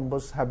copy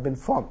numbers have been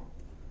formed.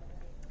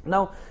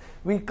 Now,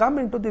 we come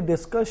into the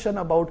discussion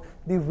about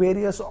the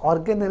various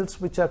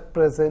organelles which are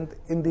present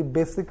in the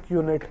basic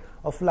unit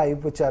of life,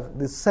 which are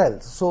the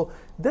cells. So,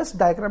 this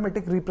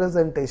diagrammatic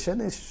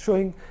representation is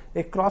showing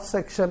a cross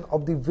section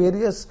of the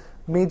various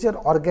major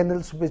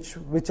organelles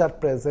which are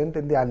present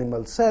in the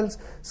animal cells,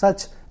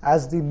 such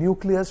as the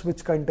nucleus,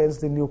 which contains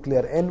the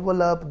nuclear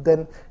envelope,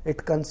 then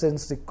it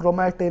contains the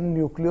chromatin,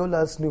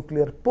 nucleolus,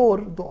 nuclear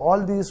pore,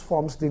 all these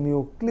forms the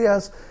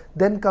nucleus.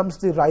 Then comes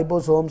the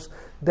ribosomes,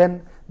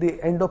 then the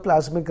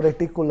endoplasmic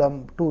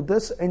reticulum. To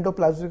this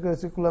endoplasmic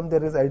reticulum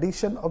there is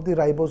addition of the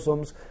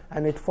ribosomes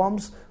and it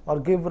forms or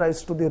give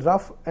rise to the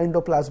rough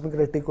endoplasmic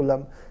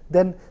reticulum.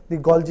 Then the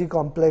Golgi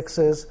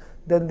complexes,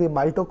 then the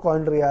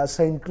mitochondria,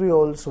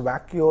 centrioles,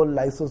 vacuole,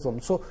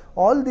 lysosome. So,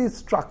 all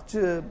these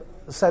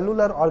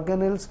cellular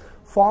organelles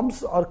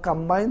forms or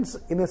combines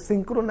in a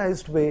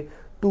synchronized way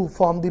to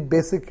form the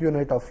basic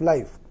unit of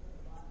life.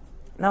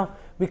 Now,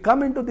 we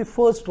come into the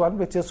first one,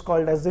 which is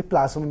called as the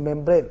plasma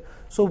membrane.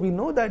 So, we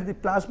know that the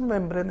plasma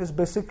membrane is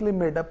basically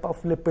made up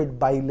of lipid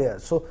bilayer.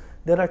 So,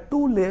 there are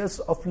two layers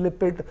of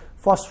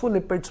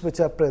phospholipids which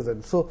are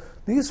present. So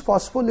these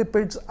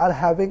phospholipids are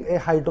having a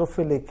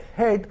hydrophilic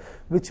head,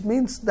 which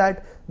means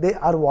that they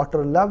are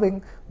water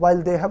loving,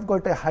 while they have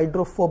got a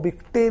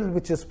hydrophobic tail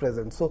which is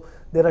present. So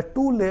there are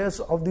two layers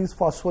of these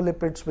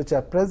phospholipids which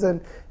are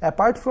present.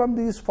 Apart from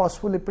these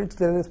phospholipids,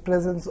 there is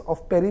presence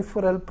of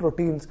peripheral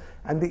proteins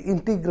and the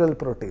integral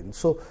proteins.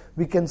 So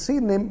we can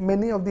see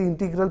many of the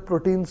integral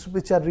proteins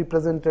which are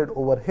represented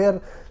over here,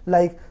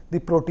 like the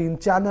protein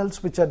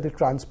channels, which are the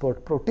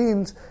transport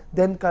proteins.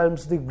 Then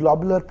comes the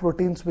globular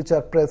proteins which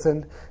are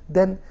present.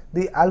 Then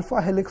the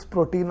alpha helix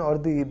protein or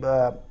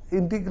the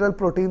integral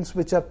proteins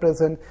which are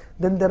present.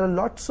 Then there are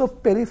lots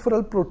of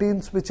peripheral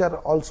proteins which are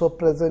also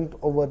present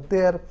over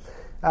there,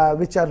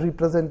 which are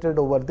represented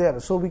over there.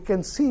 So we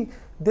can see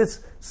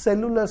this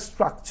cellular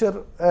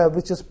structure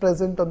which is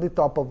present on the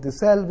top of the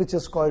cell, which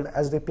is called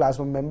as the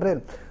plasma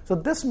membrane. So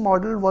this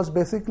model was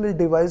basically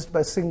devised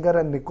by Singer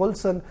and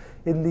Nicholson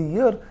in the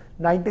year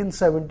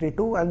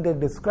 1972, and they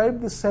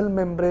described the cell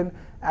membrane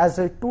as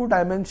a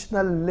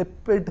two-dimensional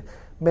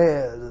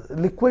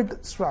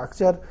liquid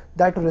structure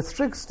that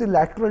restricts the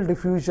lateral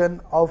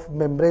diffusion of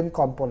membrane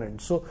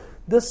components. So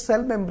this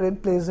cell membrane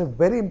plays a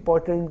very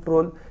important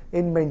role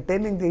in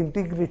maintaining the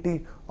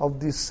integrity of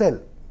the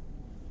cell.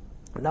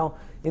 Now,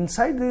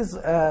 inside this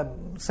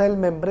cell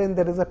membrane,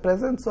 there is a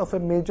presence of a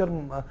major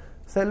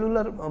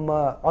cellular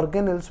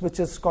organelles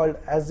which is called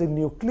as the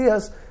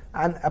nucleus,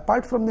 and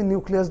apart from the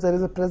nucleus, there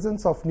is a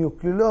presence of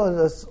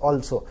nucleolus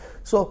also.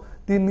 So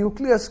the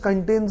nucleus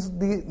contains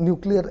the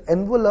nuclear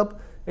envelope.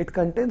 It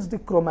contains the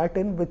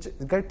chromatin, which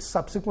gets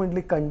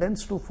subsequently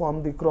condensed to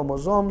form the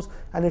chromosomes,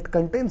 and it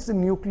contains the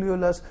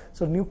nucleolus.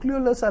 So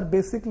nucleolus are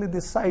basically the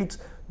sites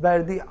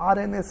where the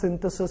RNA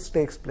synthesis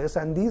takes place,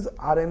 and these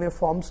RNA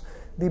forms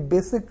the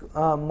basic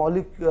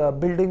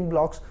building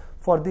blocks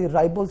for the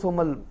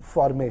ribosome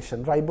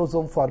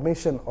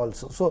formation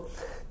also. So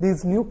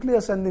these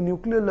nucleus and the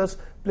nucleolus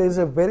plays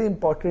a very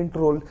important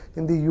role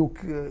in the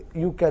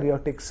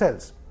eukaryotic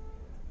cells.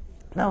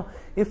 Now,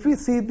 if we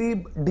see the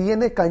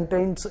DNA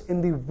contents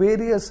in the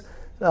various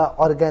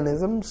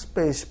organisms,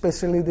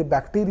 especially the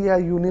bacteria,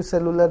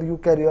 unicellular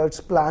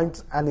eukaryotes,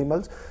 plants,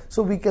 animals,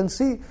 so we can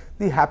see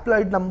the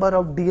haploid number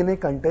of DNA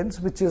contents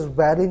which is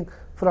varying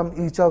from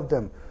each of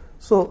them.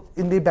 So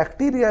in the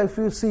bacteria, if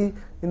you see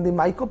in the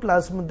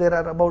mycoplasma, there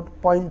are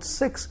about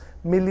 0.6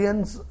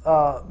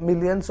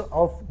 millions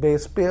of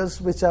base pairs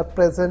which are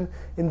present.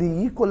 In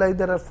the E. coli,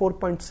 there are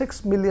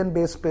 4.6 million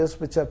base pairs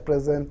which are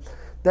present.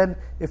 Then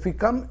if we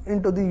come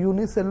into the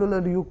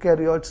unicellular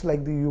eukaryotes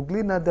like the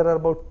euglena, there are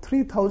about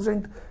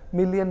 3,000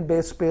 million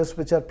base pairs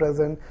which are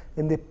present.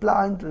 In the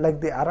plant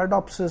like the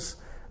Arabidopsis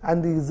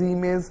and the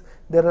Zimase,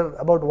 there are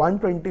about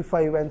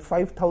 125 and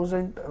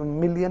 5,000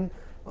 million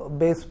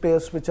base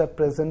pairs which are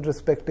present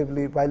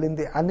respectively, while in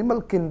the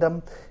animal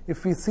kingdom,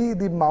 if we see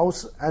the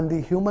mouse and the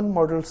human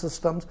model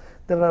systems,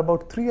 there are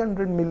about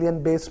 300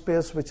 million base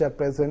pairs which are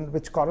present,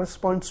 which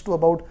corresponds to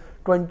about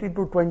 20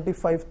 to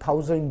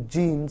 25,000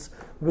 genes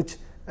which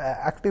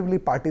actively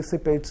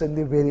participates in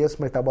the various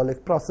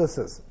metabolic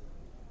processes.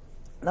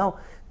 Now,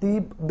 the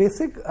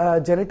basic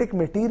genetic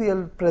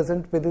material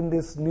present within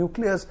this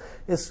nucleus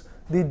is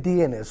the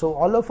DNA. So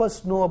all of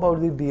us know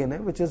about the DNA,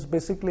 which is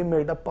basically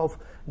made up of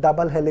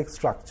double helix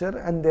structure,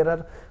 and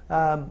there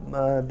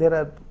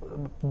are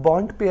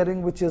bond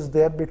pairing which is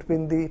there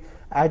between the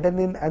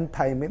adenine and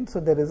thymine. So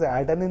there is a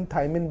adenine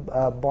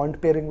thymine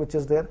bond pairing which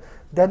is there.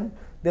 Then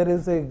there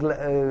is a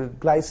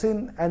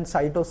glycine and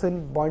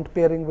cytosine bond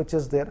pairing which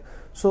is there.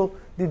 So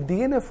the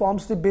DNA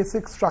forms the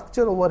basic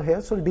structure over here.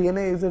 So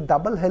DNA is a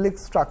double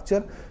helix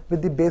structure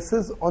with the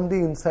bases on the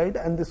inside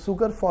and the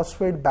sugar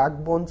phosphate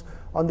backbones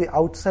on the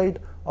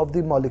outside of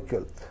the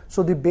molecule.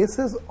 So the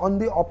bases on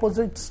the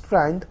opposite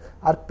strand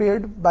are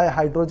paired by a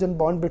hydrogen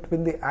bond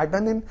between the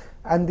adenine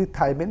and the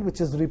thymine,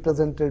 which is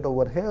represented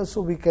over here.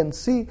 So we can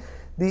see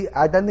the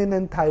adenine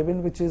and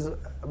thymine which is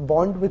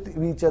bond with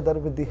each other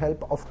with the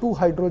help of two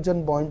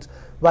hydrogen bonds,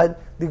 while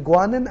the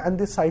guanine and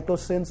the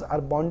cytosines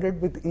are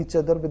bonded with each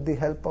other with the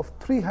help of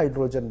three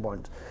hydrogen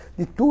bonds.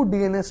 The two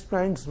DNA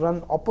strands run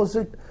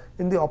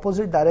in the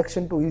opposite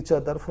direction to each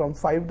other from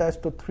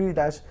 5' to 3'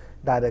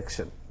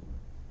 direction.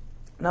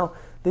 Now,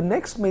 the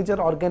next major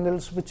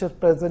organelles which are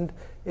present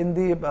in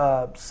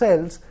the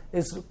cells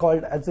is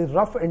called as the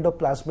rough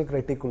endoplasmic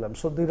reticulum.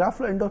 So the rough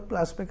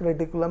endoplasmic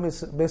reticulum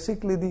is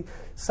basically the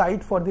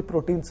site for the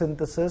protein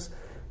synthesis.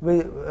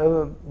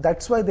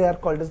 That's why they are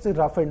called as the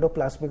rough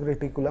endoplasmic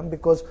reticulum,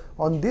 because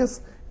on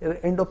this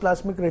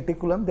endoplasmic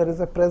reticulum there is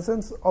a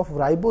presence of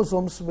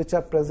ribosomes which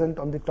are present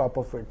on the top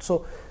of it.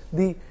 So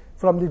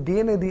from the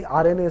DNA, the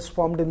RNA is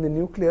formed in the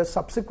nucleus.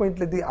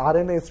 Subsequently, the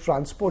RNA is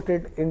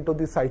transported into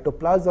the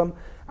cytoplasm,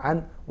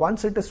 and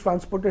once it is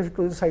transported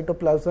to the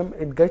cytoplasm,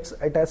 it gets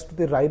attached to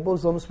the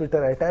ribosomes which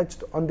are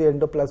attached on the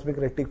endoplasmic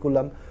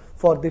reticulum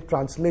for the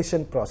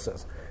translation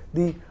process.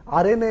 The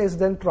RNA is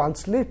then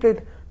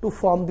translated to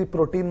form the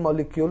protein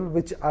molecule,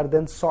 which are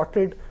then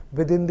sorted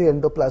within the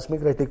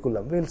endoplasmic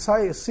reticulum.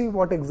 We'll see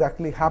what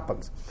exactly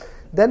happens.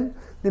 Then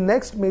the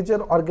next major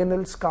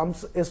organelles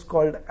comes is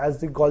called as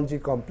the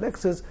Golgi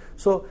complexes.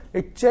 So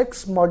it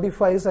checks,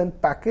 modifies and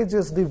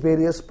packages the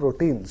various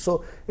proteins.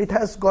 So it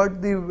has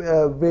got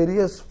the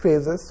various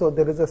phases. So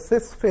there is a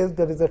cis phase,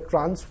 there is a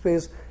trans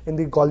phase in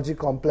the Golgi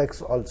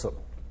complex also.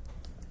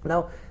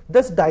 Now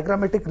this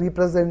diagrammatic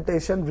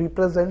representation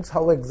represents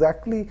how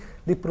exactly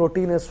the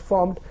protein is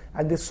formed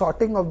and the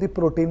sorting of the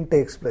protein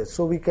takes place.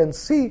 So we can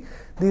see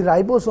the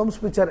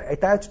ribosomes which are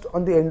attached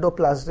on the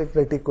endoplasmic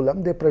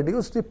reticulum. They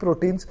produce the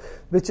proteins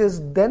which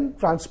is then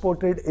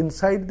transported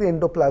inside the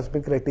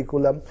endoplasmic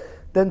reticulum.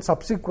 Then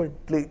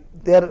subsequently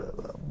they are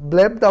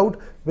blebbed out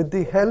with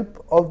the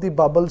help of the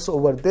bubbles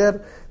over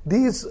there.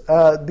 These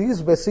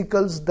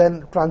vesicles,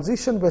 then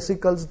transition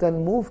vesicles,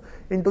 then move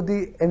into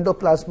the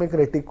endoplasmic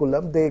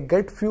reticulum. They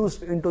get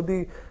fused into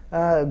the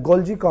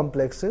Golgi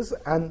complexes,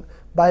 and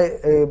by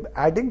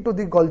adding to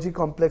the Golgi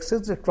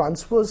complexes, it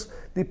transfers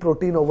the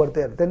protein over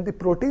there. Then the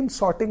protein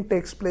sorting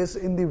takes place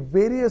in the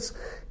various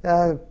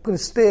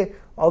cristae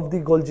of the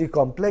Golgi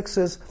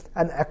complexes,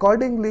 and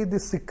accordingly the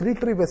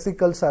secretory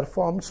vesicles are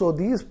formed. So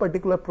these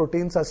particular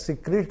proteins are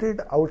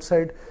secreted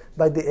outside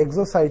by the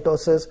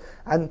exocytosis,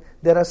 and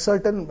there are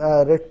certain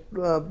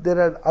there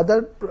are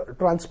other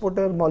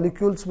transporter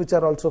molecules which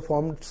are also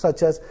formed,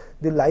 such as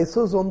the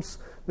lysosomes,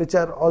 which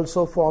are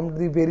also formed.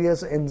 The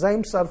various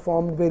enzymes are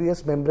formed,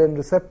 various membrane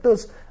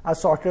receptors are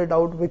sorted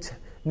out, which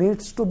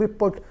needs to be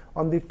put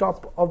on the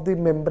top of the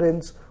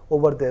membranes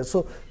over there.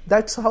 So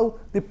that's how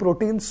the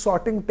protein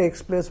sorting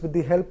takes place with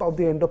the help of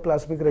the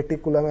endoplasmic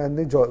reticulum and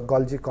the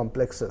Golgi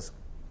complexes.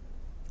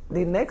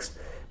 The next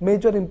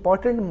major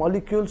important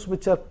molecules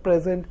which are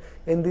present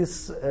in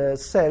these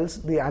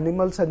cells, the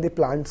animals and the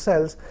plant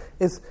cells,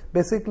 is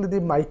basically the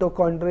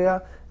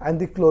mitochondria and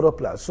the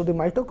chloroplast. So the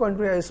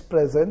mitochondria is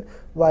present,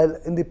 while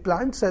in the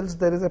plant cells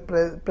there is a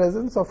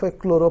presence of a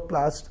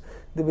chloroplast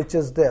which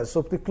is there.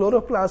 So the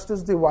chloroplast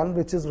is the one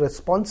which is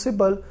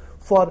responsible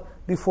for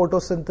the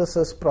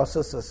photosynthesis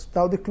processes.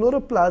 Now the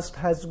chloroplast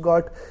has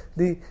got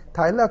the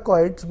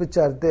thylakoids which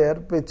are there,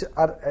 which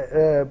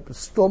are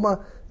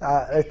stoma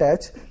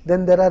attached.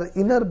 Then there are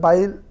inner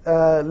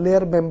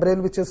bilayer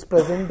membrane which is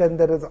present, then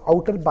there is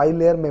outer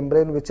bilayer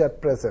membrane which are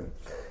present.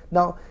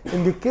 Now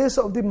in the case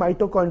of the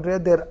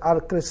mitochondria, there are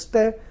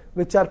cristae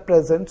which are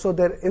present. So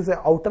there is an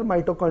outer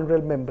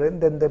mitochondrial membrane,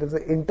 then there is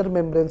an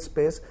intermembrane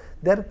space.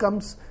 There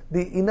comes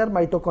the inner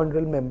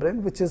mitochondrial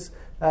membrane, which is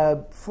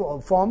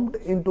formed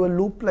into a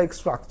loop-like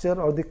structure,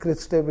 or the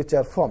cristae which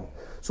are formed.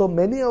 So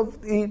many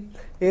of the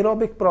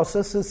aerobic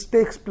processes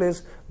takes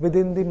place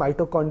within the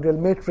mitochondrial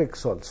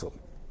matrix also.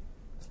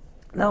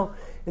 Now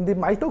in the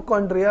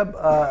mitochondria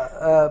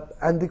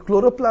and the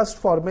chloroplast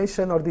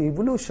formation or the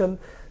evolution,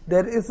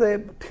 there is a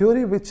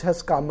theory which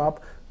has come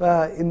up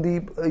in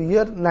the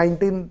year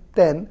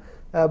 1910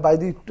 by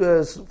the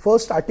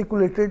first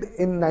articulated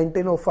in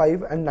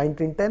 1905 and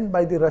 1910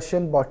 by the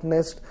Russian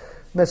botanist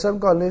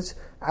College,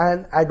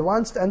 and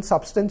advanced and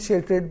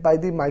substantiated by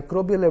the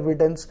microbial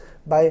evidence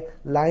by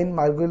Lion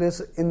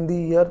Margulis in the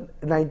year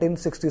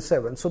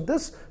 1967. So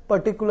this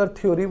particular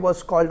theory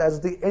was called as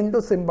the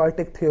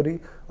endosymbiotic theory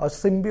or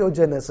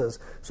symbiogenesis.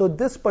 So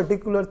this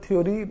particular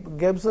theory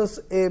gives us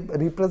a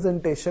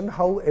representation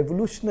how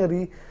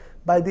evolutionary,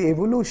 by the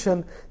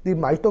evolution, the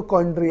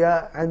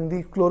mitochondria and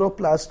the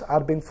chloroplast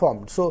are being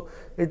formed. So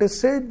it is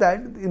said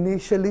that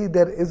initially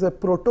there is a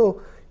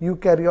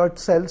proto-eukaryote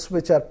cells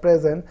which are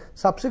present.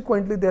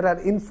 Subsequently there are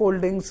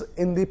infoldings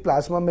in the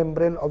plasma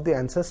membrane of the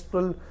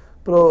ancestral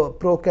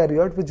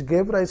prokaryote, which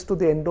gave rise to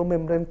the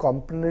endomembrane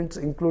components,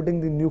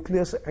 including the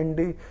nucleus and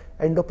the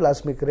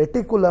endoplasmic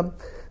reticulum.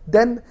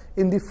 Then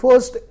in the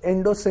first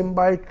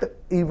endosymbiote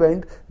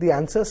event, the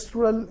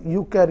ancestral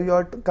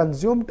eukaryote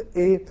consumed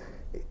a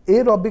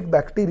aerobic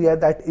bacteria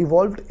that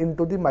evolved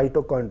into the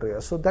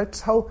mitochondria. So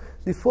that's how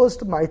the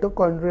first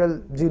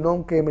mitochondrial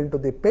genome came into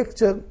the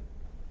picture.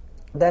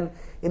 Then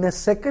in a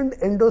second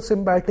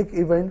endosymbiotic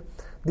event,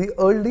 the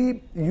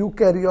early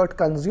eukaryote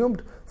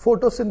consumed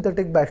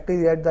photosynthetic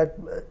bacteria that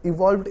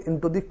evolved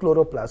into the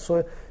chloroplast.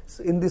 So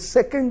in the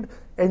second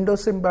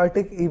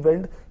endosymbiotic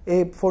event,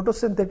 a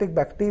photosynthetic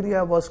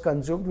bacteria was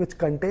consumed which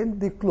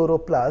contained the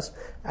chloroplast,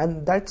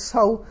 and that's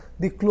how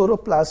the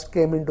chloroplast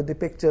came into the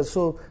picture.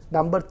 So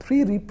number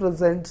 3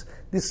 represents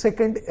the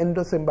second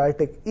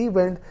endosymbiotic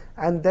event,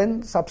 and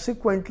then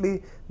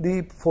subsequently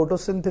the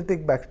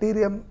photosynthetic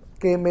bacterium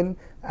came in,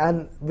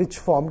 and which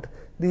formed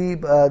the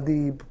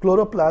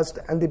chloroplast,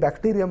 and the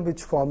bacterium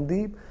which formed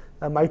the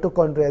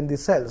mitochondria in the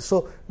cells.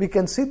 So we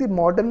can see the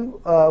modern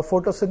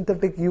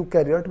photosynthetic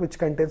eukaryote which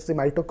contains the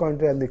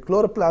mitochondria and the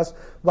chloroplast,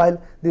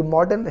 while the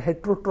modern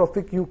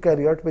heterotrophic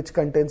eukaryote which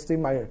contains the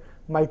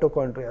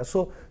mitochondria.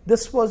 So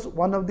this was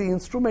one of the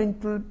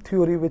instrumental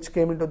theory which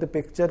came into the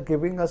picture,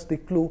 giving us the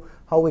clue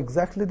how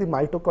exactly the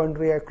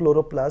mitochondria,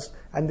 chloroplast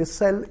and the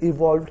cell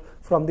evolved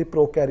from the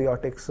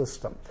prokaryotic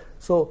system.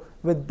 So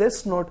with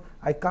this note,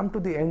 I come to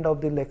the end of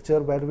the lecture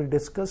where we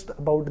discussed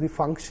about the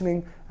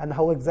functioning and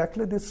how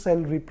exactly this cell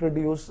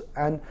reproduce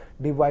and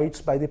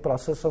divides by the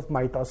process of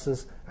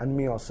mitosis and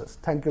meiosis.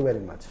 Thank you very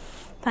much.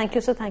 Thank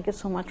you, sir. Thank you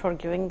so much for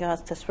giving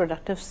us this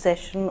productive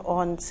session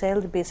on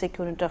cell, the basic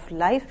unit of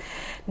life.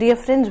 Dear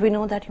friends, we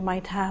know that you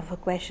might have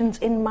questions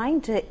in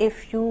mind.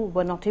 If you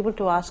were not able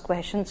to ask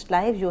questions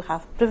live, you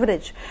have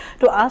privilege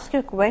to ask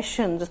your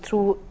questions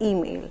through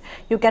email.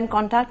 You can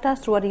contact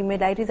us through our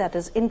email ID, that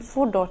is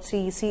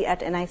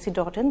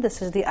info.cec@nic.in.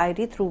 This is the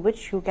ID through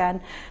which you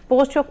can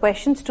post your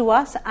questions to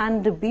us,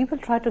 and we will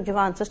try to give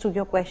answers to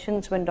your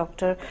questions when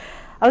Dr.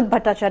 Amit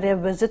Bhattacharya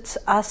visits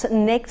us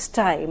next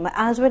time.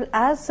 As well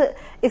as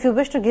if you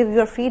wish to give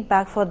your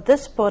feedback for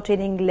this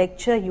pertaining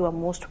lecture, you are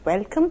most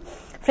welcome.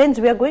 Friends,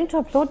 we are going to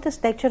upload this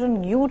lecture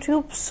on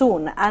YouTube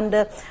soon,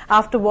 and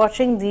after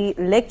watching the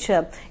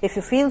lecture, if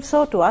you feel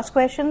so to ask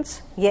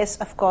questions, yes,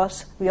 of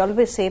course, we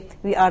always say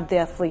we are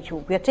there for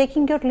you. We are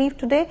taking your leave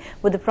today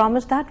with the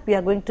promise that we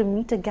are going to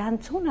meet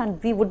again soon,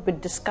 and we would be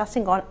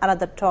discussing on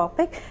another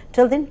topic.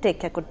 Till then,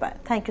 take care. Goodbye.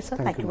 Thank you, sir.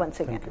 Thank you once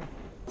again. Thank you.